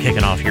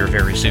kicking off here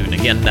very soon.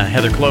 Again,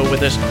 Heather Clow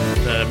with us,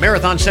 the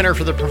Marathon Center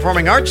for the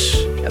Performing Arts.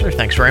 Heather,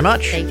 thanks very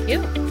much. Thank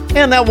you.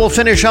 And that will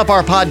finish up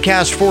our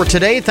podcast for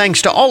today.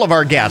 Thanks to all of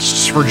our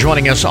guests for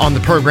joining us on the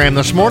program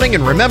this morning.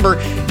 And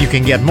remember, you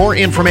can get more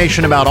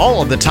information about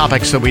all of the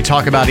topics that we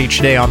talk about each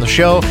day on the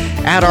show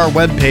at our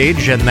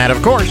webpage. And that,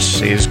 of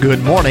course, is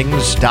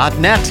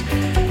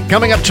goodmornings.net.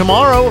 Coming up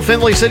tomorrow,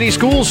 Findlay City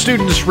School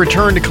students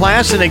return to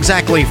class in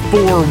exactly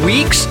 4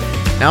 weeks.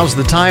 Now's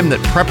the time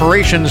that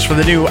preparations for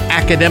the new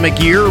academic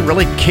year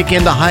really kick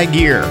into high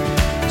gear.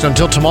 So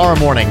until tomorrow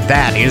morning,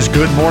 that is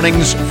Good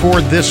Mornings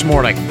for this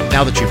morning.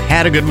 Now that you've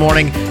had a good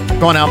morning,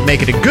 go on out and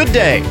make it a good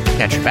day.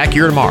 Catch you back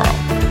here tomorrow.